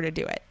developer to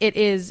do it. It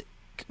is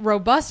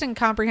robust and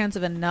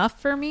comprehensive enough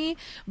for me,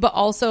 but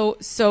also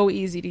so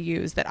easy to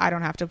use that I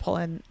don't have to pull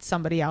in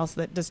somebody else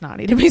that does not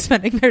need to be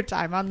spending their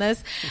time on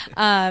this.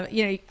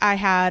 I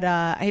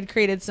had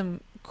created some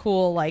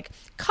cool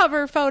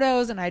cover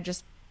photos, and I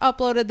just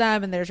uploaded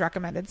them, and there's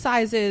recommended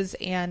sizes,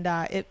 and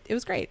it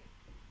was great.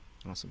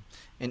 Awesome.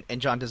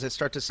 And John, does it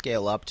start to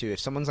scale up to if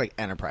someone's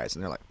enterprise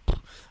and they're like,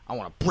 I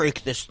want to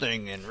break this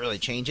thing and really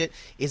change it?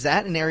 Is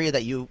that an area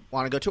that you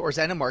want to go to, or is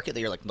that a market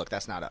that you're like, look,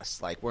 that's not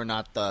us.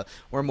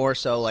 We're more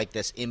so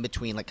this in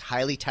between,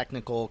 highly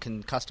technical,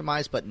 can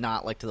customize, but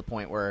not to the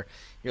point where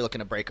you're looking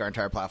to break our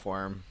entire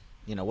platform.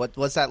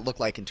 What's that look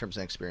like in terms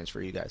of experience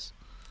for you guys?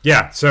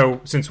 Yeah.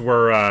 So since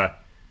we're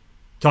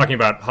talking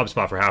about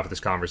HubSpot for half of this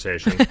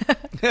conversation,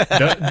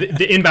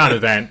 the inbound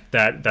event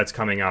that's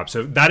coming up.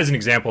 So that is an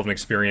example of an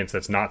experience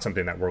that's not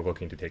something that we're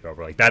looking to take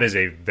over. That is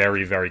a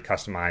very, very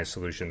customized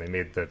solution. They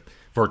made the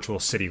virtual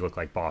city look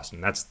like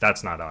Boston.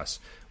 That's not us.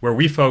 Where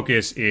we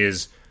focus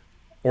is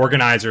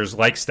organizers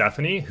like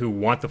Stephanie who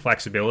want the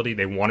flexibility.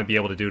 They want to be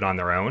able to do it on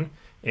their own,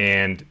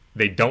 and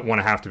they don't want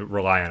to have to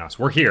rely on us.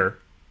 We're here.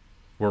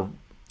 We're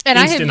and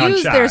I have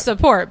used their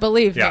support,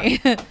 believe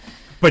me.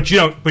 But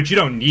you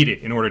don't need it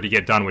in order to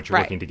get done what you're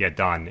looking to get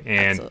done.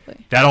 And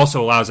that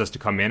also allows us to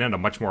come in at a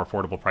much more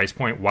affordable price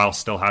point while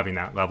still having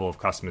that level of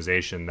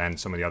customization than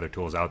some of the other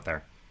tools out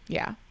there.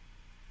 Yeah.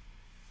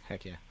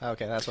 Heck yeah.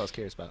 Okay, that's what I was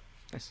curious about.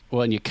 Nice.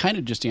 Well, and you kind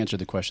of just answered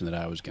the question that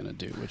I was going to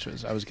do, which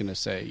was I was going to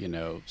say,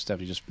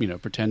 Stephanie, just,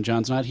 pretend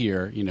John's not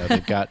here.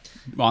 They've got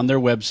on their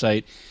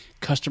website,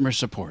 customer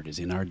support is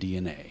in our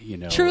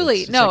DNA.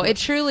 Truly. It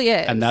truly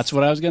is. And that's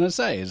what I was going to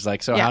say is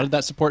how did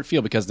that support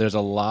feel? Because there's a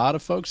lot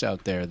of folks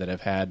out there that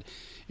have had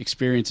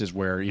experiences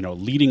where,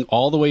 leading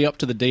all the way up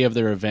to the day of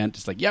their event,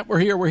 it's we're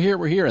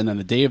here. And then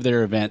the day of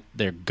their event,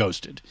 they're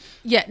ghosted.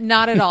 Yeah,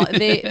 not at all.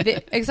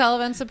 The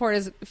Accelevents support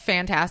is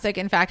fantastic.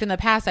 In fact, in the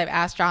past, I've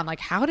asked John,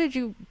 how did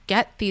you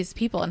get these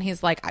people? And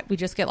he's like, we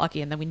just get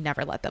lucky, and then we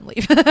never let them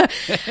leave.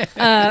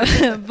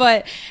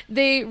 But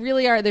they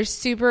really are. They're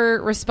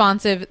super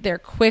responsive. They're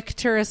quick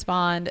to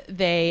respond.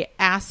 They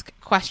ask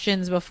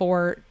questions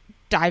before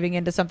diving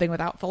into something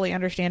without fully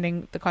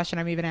understanding the question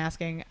I'm even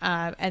asking.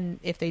 And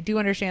if they do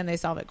understand, they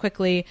solve it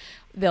quickly.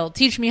 They'll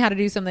teach me how to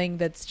do something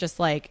that's just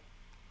like,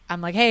 I'm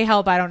like, hey,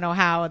 help, I don't know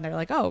how. And they're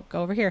like, oh,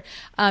 go over here.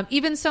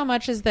 Even so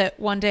much as that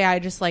one day I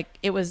just like,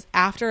 it was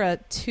after a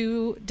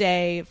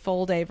 2-day,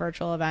 full day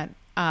virtual event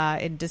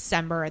in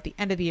December at the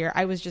end of the year,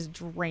 I was just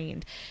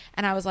drained.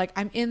 And I was like,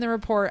 I'm in the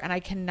report and I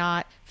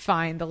cannot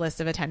find the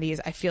list of attendees.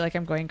 I feel like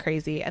I'm going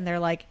crazy. And they're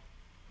like,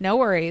 no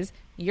worries.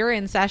 You're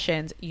in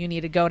sessions. You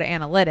need to go to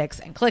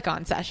analytics and click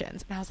on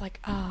sessions. And I was like,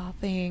 oh,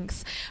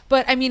 thanks.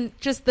 But I mean,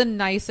 just the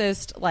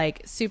nicest,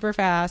 like super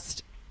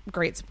fast,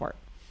 great support.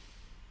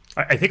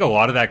 I think a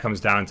lot of that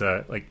comes down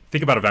to, like,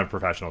 think about event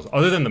professionals.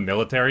 Other than the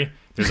military,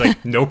 there's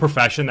like no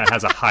profession that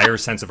has a higher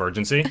sense of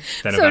urgency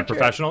than event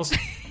professionals.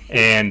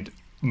 And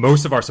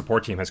most of our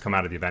support team has come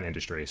out of the event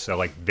industry. So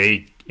like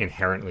they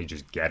inherently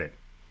just get it.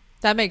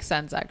 That makes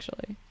sense,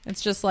 actually.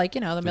 It's just like,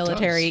 the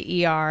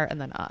military, ER,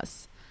 and then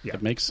us. Yeah.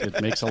 It makes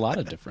a lot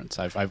of difference.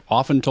 I've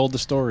often told the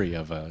story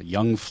of a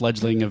young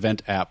fledgling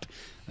event app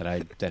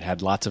that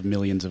had lots of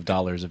millions of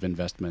dollars of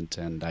investment,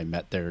 and I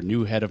met their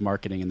new head of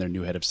marketing and their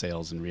new head of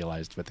sales and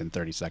realized within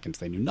 30 seconds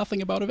they knew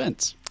nothing about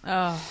events.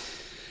 Oh.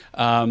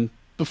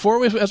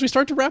 As we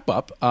start to wrap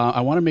up,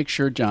 I want to make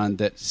sure, John,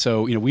 that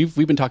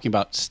we've been talking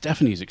about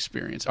Stephanie's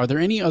experience. Are there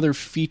any other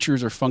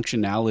features or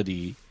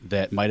functionality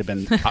that might have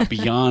been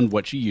beyond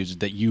what she used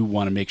that you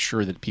want to make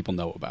sure that people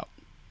know about?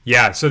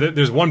 Yeah, so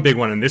there's one big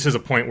one, and this is a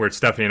point where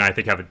Stephanie and I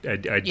think have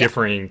a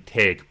differing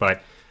take,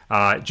 but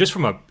just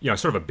from a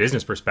sort of a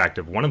business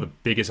perspective, one of the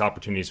biggest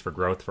opportunities for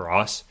growth for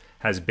us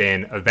has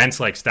been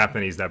events like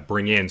Stephanie's that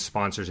bring in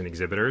sponsors and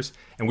exhibitors.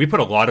 And we put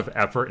a lot of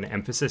effort and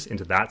emphasis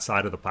into that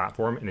side of the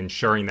platform and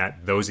ensuring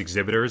that those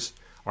exhibitors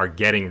are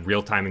getting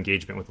real-time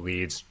engagement with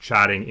leads,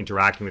 chatting,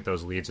 interacting with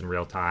those leads in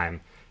real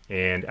time.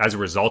 And as a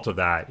result of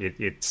that,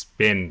 it's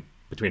been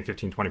between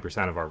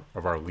 15-20%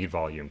 of our lead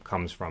volume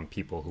comes from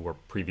people who were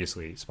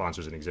previously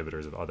sponsors and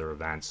exhibitors of other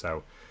events.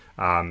 So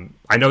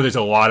I know there's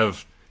a lot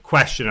of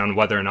question on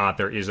whether or not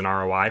there is an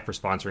ROI for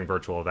sponsoring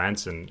virtual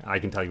events, and I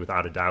can tell you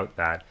without a doubt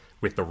that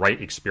with the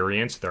right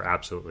experience, there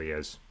absolutely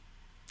is.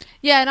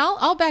 Yeah, and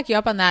I'll back you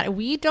up on that.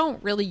 We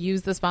don't really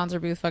use the sponsor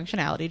booth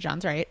functionality.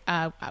 John's right.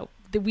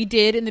 We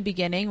did in the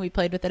beginning. We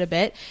played with it a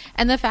bit,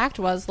 and the fact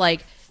was,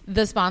 like,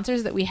 the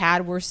sponsors that we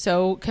had were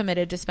so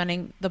committed to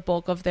spending the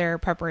bulk of their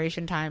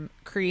preparation time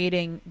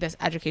creating this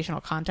educational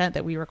content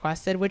that we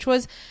requested, which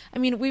was, I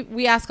mean,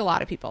 we ask a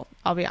lot of people,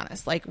 I'll be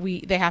honest. Like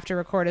they have to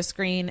record a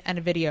screen and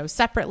a video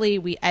separately.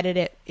 We edit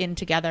it in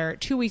together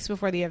 2 weeks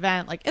before the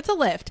event. Like, it's a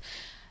lift.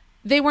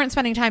 They weren't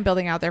spending time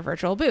building out their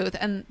virtual booth.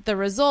 And the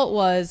result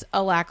was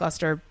a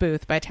lackluster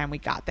booth by the time we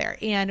got there.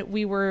 And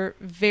we were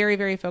very,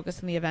 very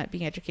focused on the event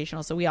being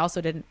educational. So we also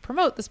didn't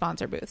promote the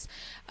sponsor booths.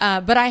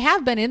 But I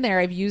have been in there.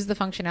 I've used the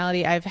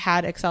functionality. I've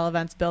had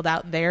Accelevents build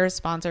out their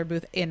sponsor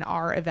booth in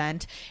our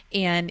event.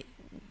 And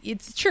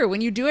it's true. When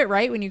you do it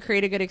right, when you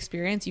create a good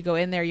experience, you go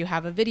in there, you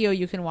have a video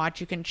you can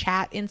watch, you can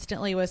chat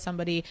instantly with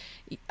somebody.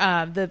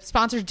 The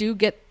sponsors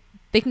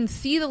they can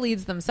see the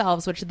leads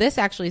themselves, which this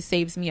actually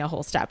saves me a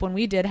whole step. When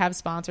we did have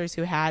sponsors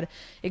who had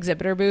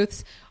exhibitor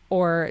booths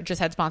or just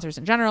had sponsors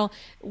in general,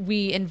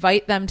 we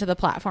invite them to the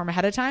platform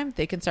ahead of time.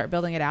 They can start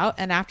building it out.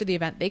 And after the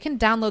event, they can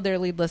download their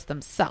lead list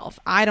themselves.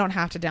 I don't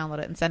have to download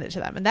it and send it to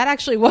them. And that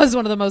actually was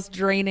one of the most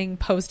draining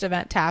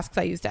post-event tasks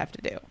I used to have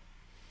to do.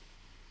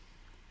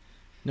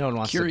 No one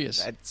wants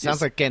Curious. to. It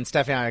sounds like getting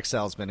Stephanie on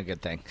Excel has been a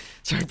good thing.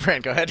 Sorry,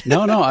 Brent, go ahead.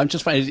 No, I'm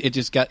just fine.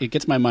 It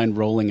gets my mind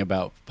rolling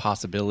about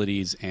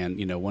possibilities, and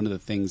one of the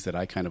things that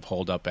I kind of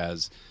hold up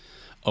as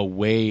a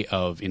way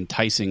of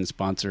enticing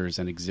sponsors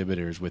and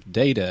exhibitors with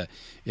data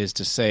is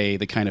to say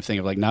the kind of thing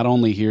of like, not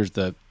only here's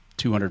the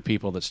 200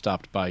 people that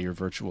stopped by your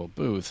virtual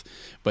booth,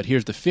 but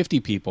here's the 50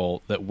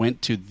 people that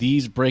went to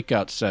these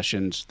breakout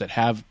sessions that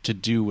have to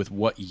do with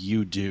what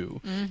you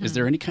do. Mm-hmm. Is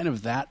there any kind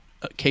of that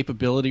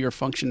capability or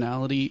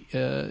functionality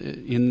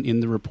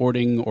in the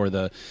reporting or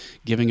the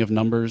giving of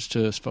numbers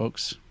to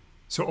folks?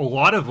 So a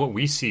lot of what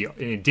we see,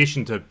 in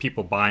addition to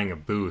people buying a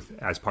booth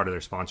as part of their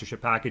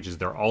sponsorship package, is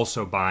they're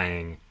also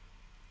buying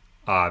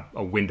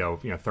a window,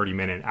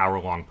 30-minute,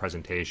 hour-long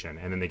presentation,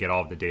 and then they get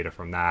all of the data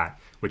from that,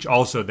 which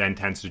also then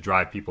tends to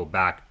drive people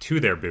back to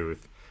their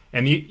booth.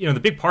 And the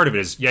big part of it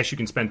is, yes, you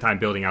can spend time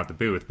building out the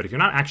booth, but if you're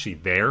not actually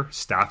there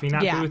staffing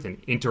that booth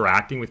and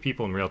interacting with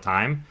people in real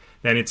time,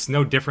 then it's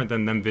no different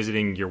than them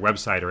visiting your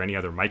website or any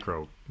other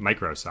micro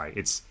site.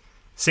 It's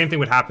the same thing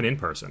would happen in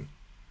person.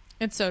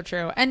 It's so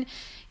true. And,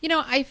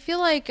 I feel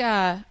like,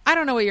 I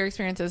don't know what your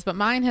experience is, but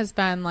mine has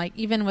been like,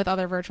 even with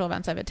other virtual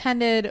events I've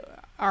attended,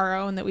 our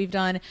own that we've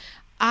done,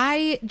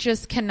 I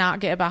just cannot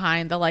get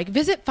behind the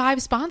visit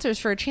 5 sponsors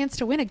for a chance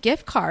to win a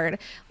gift card.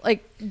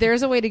 Like,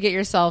 there's a way to get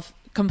yourself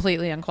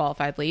completely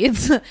unqualified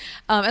leads,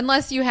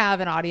 unless you have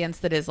an audience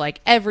that is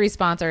like, every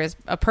sponsor is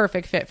a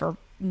perfect fit for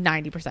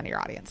 90% of your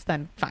audience,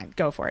 then fine,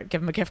 go for it.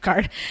 Give them a gift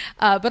card.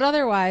 But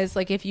otherwise,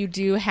 like, if you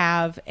do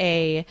have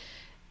a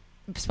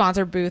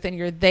sponsor booth and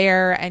you're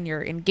there and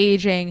you're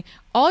engaging,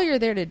 all you're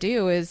there to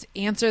do is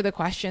answer the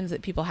questions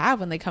that people have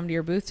when they come to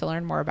your booth to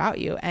learn more about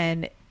you.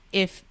 And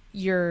if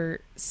you're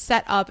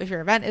set up, if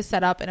your event is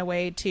set up in a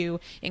way to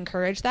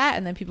encourage that,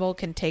 and then people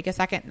can take a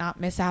second, not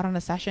miss out on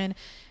a session,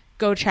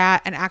 go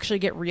chat and actually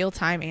get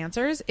real-time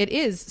answers, it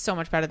is so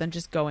much better than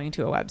just going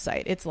to a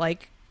website. It's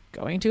like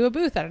going to a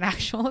booth at an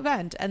actual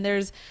event, and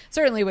there's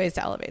certainly ways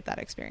to elevate that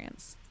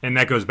experience. And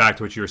that goes back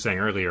to what you were saying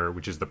earlier,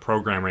 which is the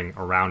programming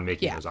around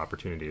making those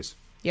opportunities.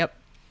 Yep.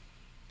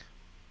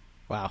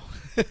 Wow.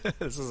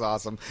 This is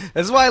awesome.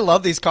 This is why I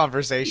love these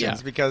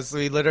conversations, because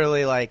we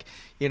literally when's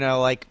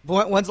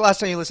the last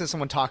time you listened to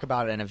someone talk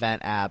about an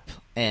event app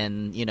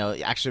and,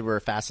 actually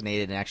were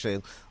fascinated and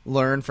actually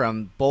learn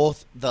from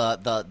both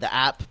the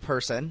app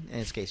person, in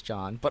this case,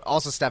 John, but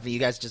also Stephanie. You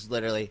guys just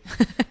literally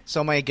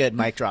so many good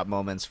mic drop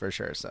moments for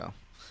sure. So,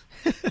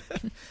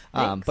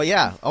 but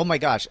yeah, oh my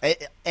gosh.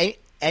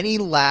 Any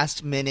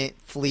last minute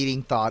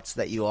fleeting thoughts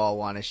that you all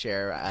want to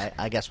share,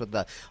 I guess, with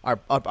our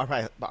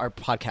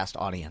podcast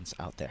audience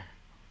out there?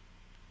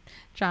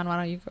 John, why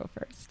don't you go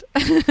first?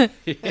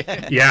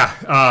 Yeah.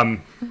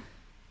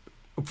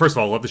 First of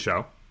all, love the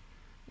show.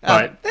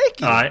 But thank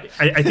you.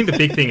 I think the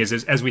big thing is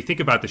as we think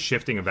about the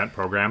shifting event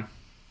program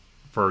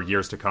for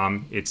years to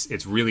come,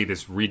 it's really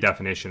this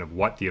redefinition of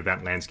what the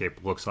event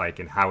landscape looks like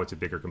and how it's a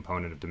bigger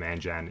component of demand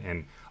gen.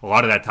 And a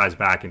lot of that ties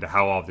back into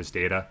how all of this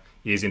data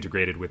is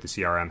integrated with the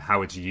CRM,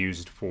 how it's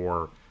used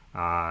for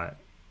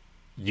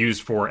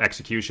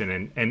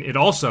execution. And it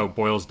also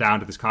boils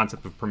down to this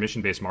concept of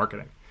permission-based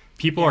marketing.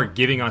 People are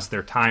giving us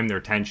their time, their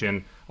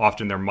attention,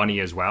 often their money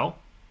as well.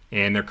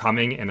 And they're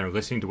coming and they're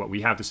listening to what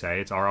we have to say.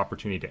 It's our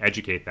opportunity to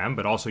educate them,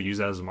 but also use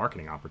that as a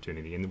marketing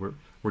opportunity. And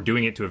we're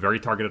doing it to a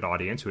very targeted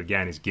audience who,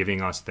 again, is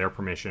giving us their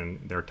permission,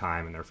 their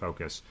time, and their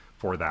focus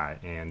for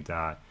that. And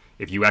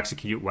if you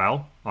execute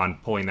well on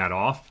pulling that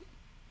off,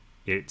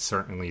 it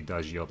certainly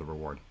does yield a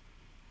reward.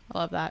 I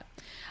love that.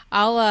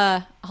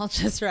 I'll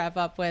just wrap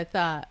up with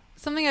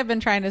something I've been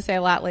trying to say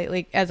a lot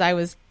lately as I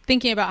was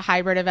thinking about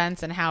hybrid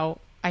events and how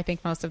I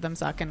think most of them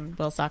suck and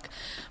will suck.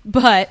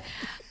 But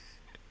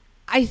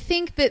I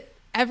think that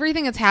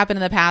everything that's happened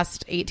in the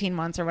past 18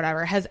 months or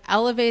whatever has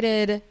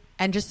elevated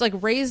and just like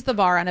raised the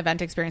bar on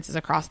event experiences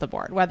across the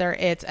board, whether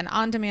it's an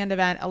on-demand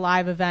event, a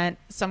live event,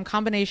 some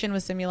combination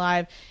with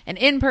SimuLive, an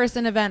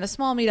in-person event, a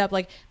small meetup.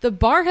 Like, the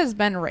bar has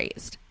been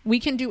raised. We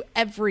can do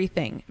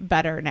everything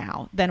better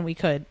now than we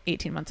could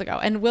 18 months ago.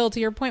 And Will, to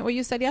your point, what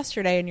you said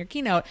yesterday in your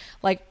keynote,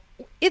 like,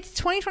 it's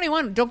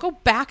 2021. Don't go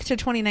back to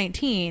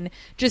 2019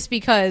 just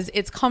because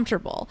it's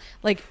comfortable.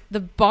 Like,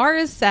 the bar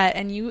is set,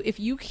 and if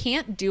you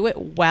can't do it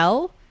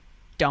well,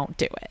 don't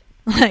do it.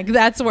 Like,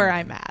 that's where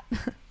I'm at.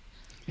 I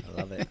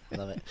love it. I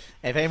love it.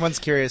 If anyone's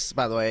curious,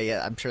 by the way,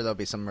 I'm sure there'll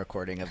be some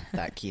recording of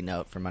that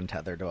keynote from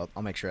Untethered.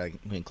 I'll make sure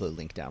we include a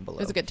link down below.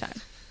 It was a good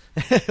time.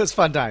 It was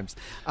fun times.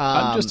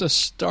 I'm just a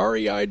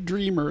starry-eyed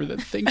dreamer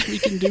that thinks we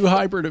can do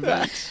hybrid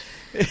events.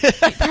 You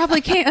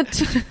probably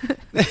can't.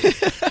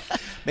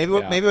 Maybe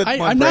with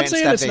I'm not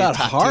saying it's not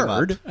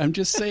hard. I'm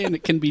just saying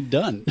it can be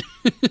done.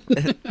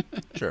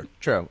 True.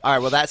 All right.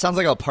 Well, that sounds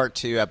like a part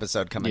 2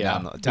 episode coming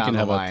down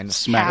the line.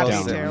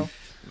 Smackdown.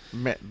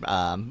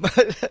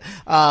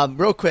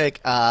 Real quick,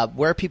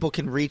 where people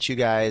can reach you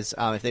guys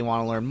if they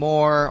want to learn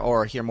more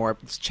or hear more,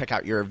 check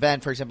out your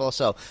event, for example.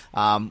 So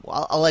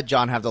I'll let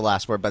John have the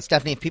last word. But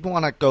Stephanie, if people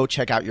want to go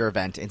check out your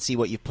event and see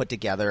what you've put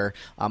together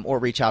or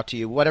reach out to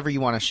you, whatever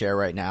you want to share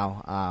right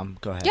now,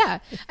 go ahead. Yeah.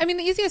 I mean,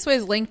 the easiest way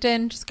is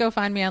LinkedIn. Just go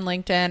find me on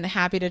LinkedIn.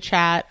 Happy to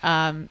chat.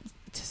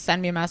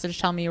 Send me a message.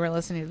 Tell me you were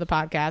listening to the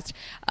podcast.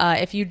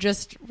 If you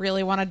just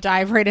really want to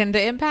dive right into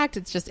Impact,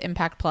 it's just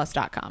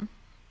impactplus.com.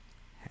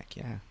 Heck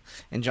yeah.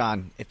 And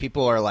John, if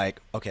people are like,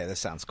 okay, this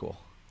sounds cool,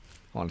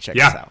 I want to check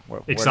this out.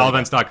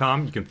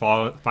 Accelevents.com. You can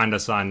find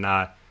us on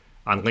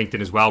LinkedIn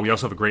as well. We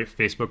also have a great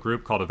Facebook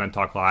group called Event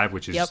Talk Live,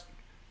 which is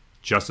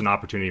just an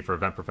opportunity for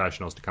event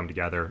professionals to come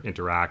together,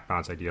 interact,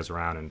 bounce ideas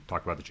around, and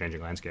talk about the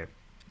changing landscape.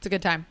 It's a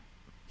good time.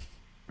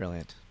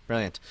 Brilliant.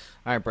 All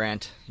right,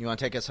 Brant, you want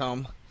to take us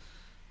home?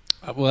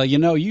 Well,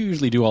 you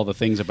usually do all the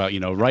things about,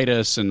 write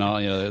us and all,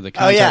 the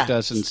contact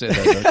us and say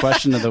the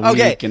question of the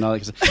week and all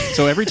that.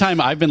 So every time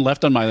I've been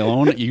left on my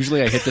own,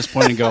 usually I hit this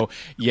point and go,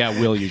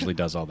 yeah, Will usually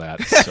does all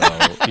that. So,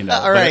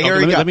 all right, here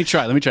we go. Let me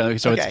try. So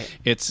it's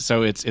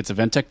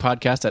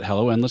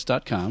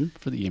eventtechpodcast@helloendless.com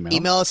for the email.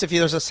 Email us if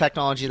there's a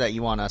technology that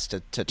you want us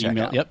to check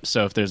out. Yep.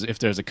 So if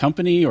there's a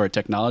company or a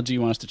technology you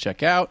want us to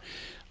check out,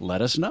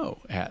 let us know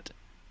at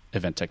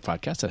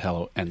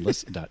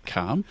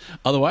eventtechpodcast@helloendless.com.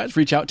 Otherwise,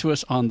 reach out to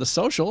us on the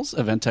socials,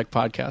 Event Tech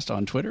Podcast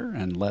on Twitter,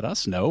 and let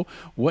us know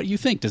what you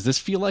think. Does this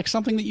feel like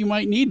something that you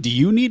might need? Do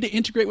you need to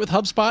integrate with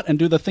HubSpot and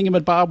do the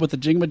thingamabob with the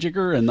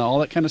jingmajigger and all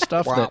that kind of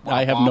stuff that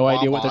I have no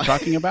idea what they're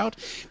talking about?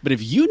 But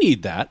if you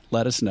need that,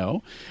 let us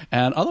know.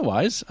 And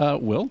otherwise,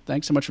 Will,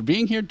 thanks so much for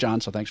being here.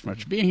 John, so thanks so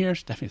much for being here.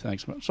 Stephanie,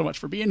 thanks so much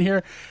for being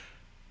here.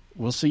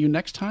 We'll see you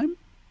next time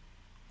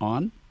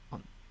on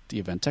the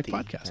Event Tech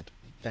Podcast.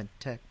 Event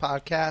Tech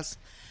Podcast.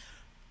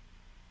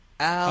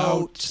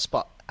 Out. Is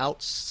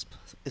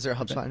there a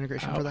HubSpot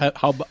integration for that?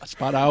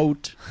 HubSpot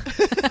out.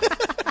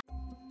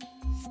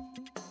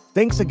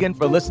 Thanks again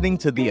for listening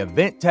to the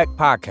Event Tech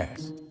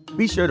Podcast.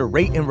 Be sure to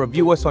rate and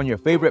review us on your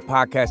favorite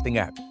podcasting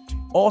app.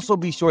 Also,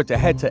 be sure to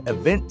head to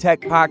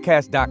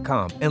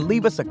eventtechpodcast.com and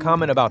leave us a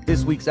comment about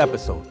this week's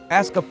episode,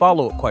 ask a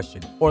follow-up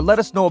question, or let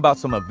us know about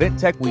some event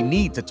tech we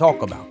need to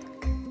talk about.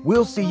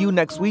 We'll see you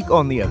next week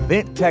on the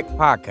Event Tech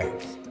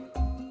Podcast.